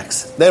tiny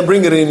tax. Then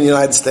bring it in the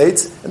United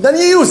States, and then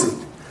you use it.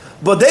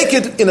 But they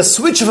could, in a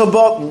switch of a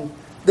button,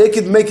 they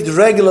could make it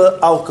regular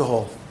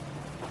alcohol.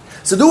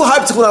 So do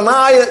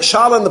Haibtzulanaya,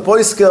 Shala and the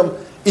Poiskim,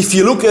 if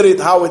you look at it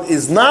how it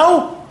is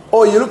now,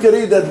 or you look at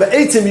it that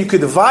Be'etzim you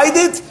could divide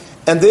it,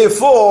 and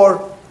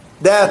therefore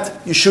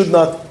that you should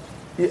not,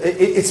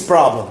 it's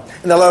problem.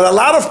 And a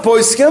lot of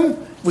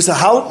Poiskim, with a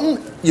halten,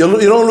 you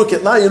don't look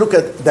at now, you look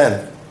at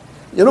then.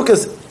 You look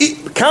at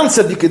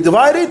concept, you can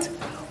divide it,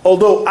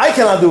 although I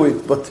cannot do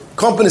it, but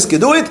companies can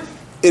do it,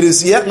 it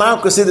is yet now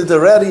considered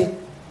already,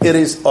 it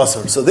is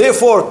asur. So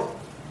therefore,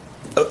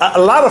 a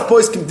lot of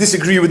Poiskim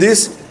disagree with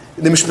this.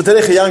 The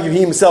Mishpatech Yankiv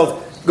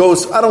himself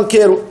goes, I don't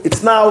care,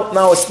 it's now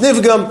it's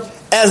nivgam,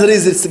 as it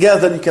is, it's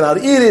together, you cannot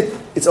eat it,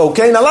 it's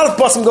okay. And a lot of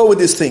Poiskim go with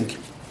this thing.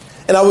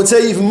 And I would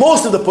say even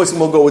most of the Poiskim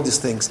will go with these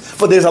things.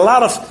 But there's a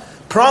lot of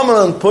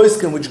prominent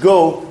Poiskim which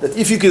go that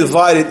if you can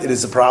divide it, it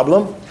is a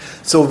problem.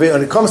 So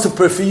when it comes to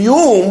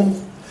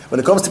perfume,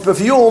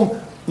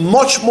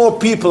 much more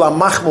people are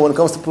machmo when it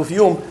comes to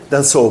perfume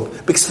than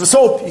soap. Because for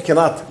soap, you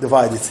cannot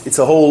divide it. It's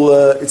a whole,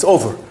 it's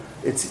over.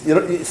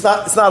 It's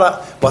not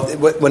a, but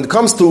when it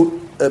comes to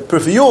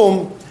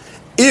perfume,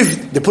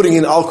 if they're putting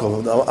in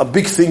alcohol, a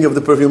big thing of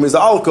the perfume is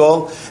the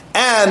alcohol,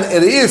 and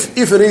if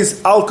it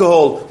is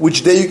alcohol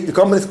which the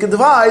companies can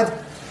divide,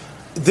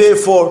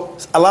 therefore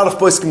a lot of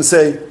points can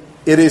say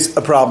it is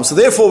a problem. So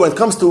therefore, when it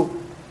comes to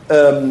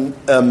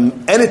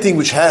anything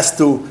which has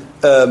to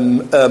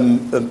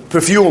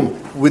perfume,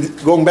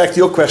 with going back to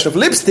your question of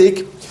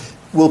lipstick,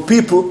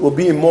 people will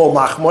be more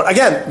machmor.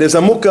 Again, there's a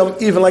mukam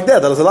even like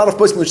that. There's a lot of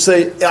poskim which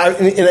say,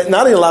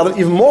 not a lot,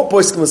 even more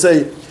poskim will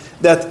say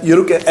that you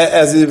look at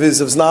as it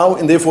is now,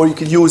 and therefore you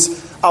could use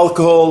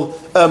alcohol,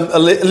 a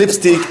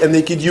lipstick, and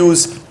they could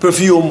use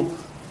perfume,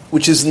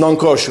 which is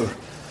non-kosher,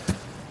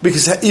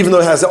 because even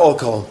though it has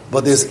alcohol,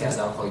 but there's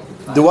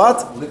the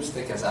what?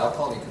 Lipstick has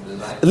alcohol. You can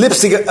design.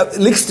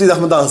 Lipstick darf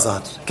man dann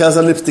sagen. Kann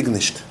sein Lipstick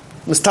nicht.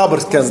 Mistaber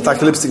kann sein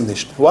Lipstick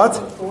nicht. What?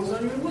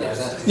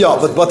 Yeah,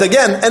 but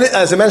again,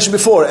 as I mentioned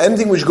before,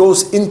 anything which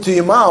goes into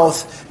your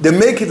mouth, they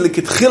make it like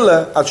it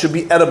chilla, it should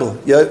be edible.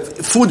 Yeah,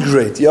 food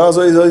grade. Yeah,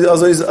 so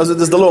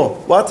that's the law.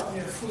 What?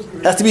 Yeah, food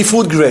grade. It has to be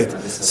food grade.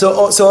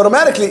 So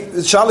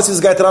automatically, Charles is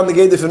going around the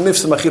gate for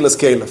nifs machilas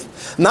kelef.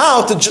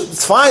 Now,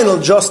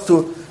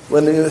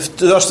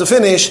 just to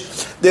finish,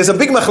 there's a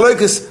big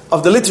machlokes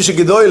of the Litvische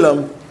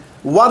Gedolim.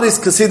 What is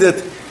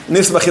considered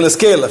nifs machilas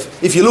kelef?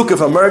 If you look at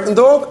an American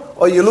dog,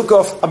 or you look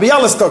at a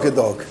Bialystok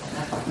dog.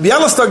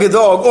 Bialystok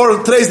dog,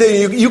 or today's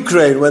day in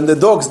Ukraine, when the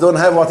dogs don't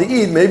have what to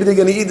eat, maybe they're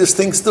going to eat these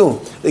things too.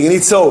 They're going to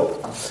eat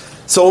soap.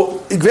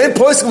 So, I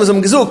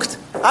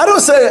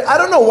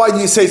don't know why do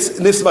you say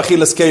nifs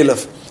machilas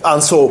kelef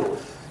on soap.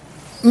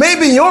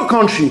 Maybe in your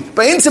country,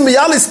 but in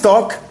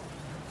Bialystok,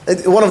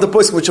 one of the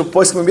poiskim which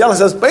poiskim Bialystok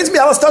says, but in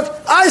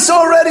Bialystok, I saw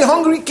already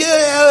hungry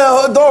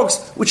dogs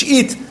which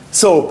eat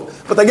soap.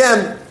 But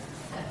again,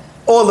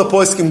 all the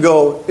poiskim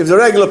go, if the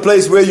regular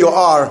place where you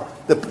are,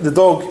 the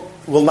dog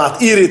will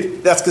not eat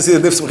it, that's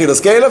considered nifs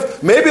machilas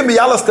kelef. Maybe in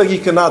Bialystok you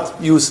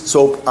cannot use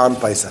soap on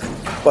Pesach.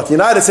 But in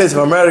the United States of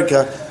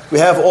America, we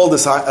have all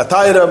this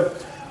attire,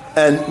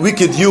 and we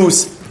could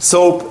use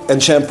soap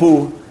and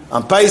shampoo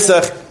on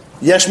Pesach.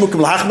 Yesh mukim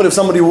l'hachmer, if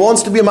somebody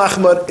wants to be a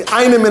machmer,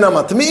 eine min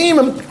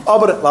amatmiim,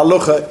 aber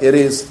l'alocha, it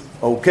is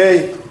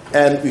okay,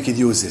 and we could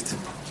use it.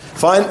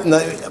 Fine.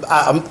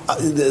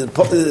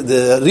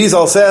 The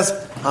Rizal says,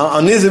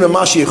 Anizim and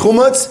Mashi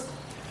Chumatz,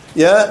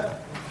 yeah,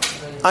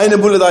 eine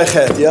Bulle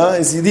Daichet, yeah,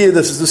 is the idea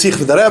that to sich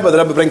with the Rebbe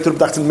bringt up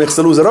dacht mit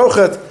Mechsaluzer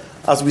Rochet,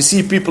 as we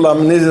see people on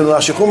Anizim and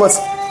Mashi Chumatz,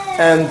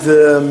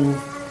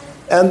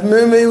 and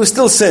we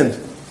still sin.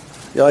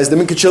 Yeah, as the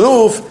Minkit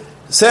Shaluf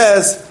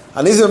says,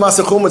 Anizim and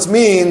Mashi Chumatz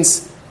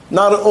means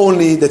not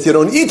only that you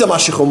don't eat a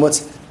Mashi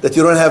Chumatz, that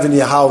you don't have in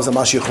your house a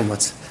Mashi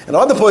Chumatz. And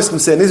other points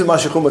say Anizim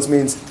Mashi Chumatz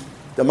means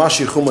the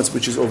Mashi Chumatz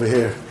which is over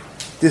here.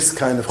 This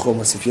kind of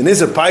Chumatz. If you're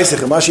Nizir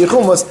Paisach and Mashi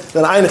Chumatz,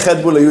 then eine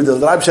Chet Bula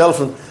Yudel. The Reib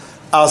Shelfen,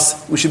 as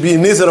we should be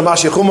Nizir and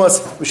Mashi Chumatz,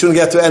 we shouldn't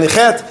get to any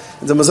Chet.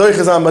 And the Mazoich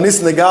is on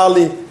Banis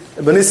Negali,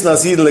 Banis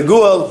Nazir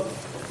Leguel,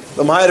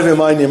 the Ma'ir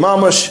V'Mayni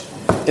Mamash.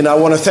 And I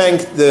want to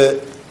thank the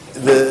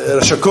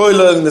Rosh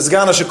HaKoilel and the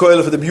Sgan Rosh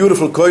HaKoilel for the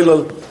beautiful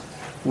Koilel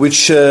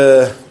which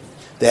they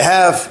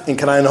have in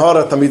Kanayin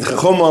Hara, Tamid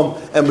Chachomam,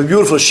 and the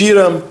beautiful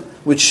Shiram,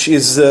 which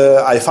is,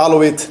 I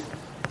follow it.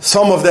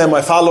 Some of them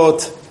I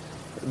followed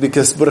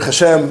because Baruch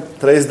Hashem,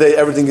 today's day,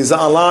 everything is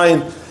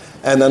online,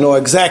 and I know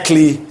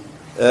exactly,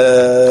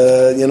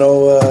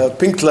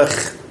 Pinklech,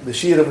 the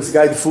Shiram is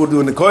guide for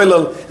doing the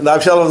Koilel, and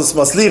I've shalom das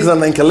Maslich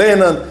dann in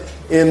Kalenen,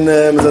 in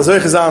mit der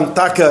solche Sachen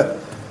Tacke,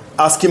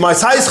 as ki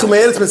mais heiß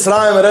gemeelt mit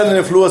Sraim rennen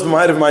in Fluas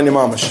mit meine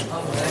Mamash.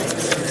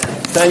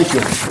 Thank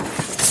you.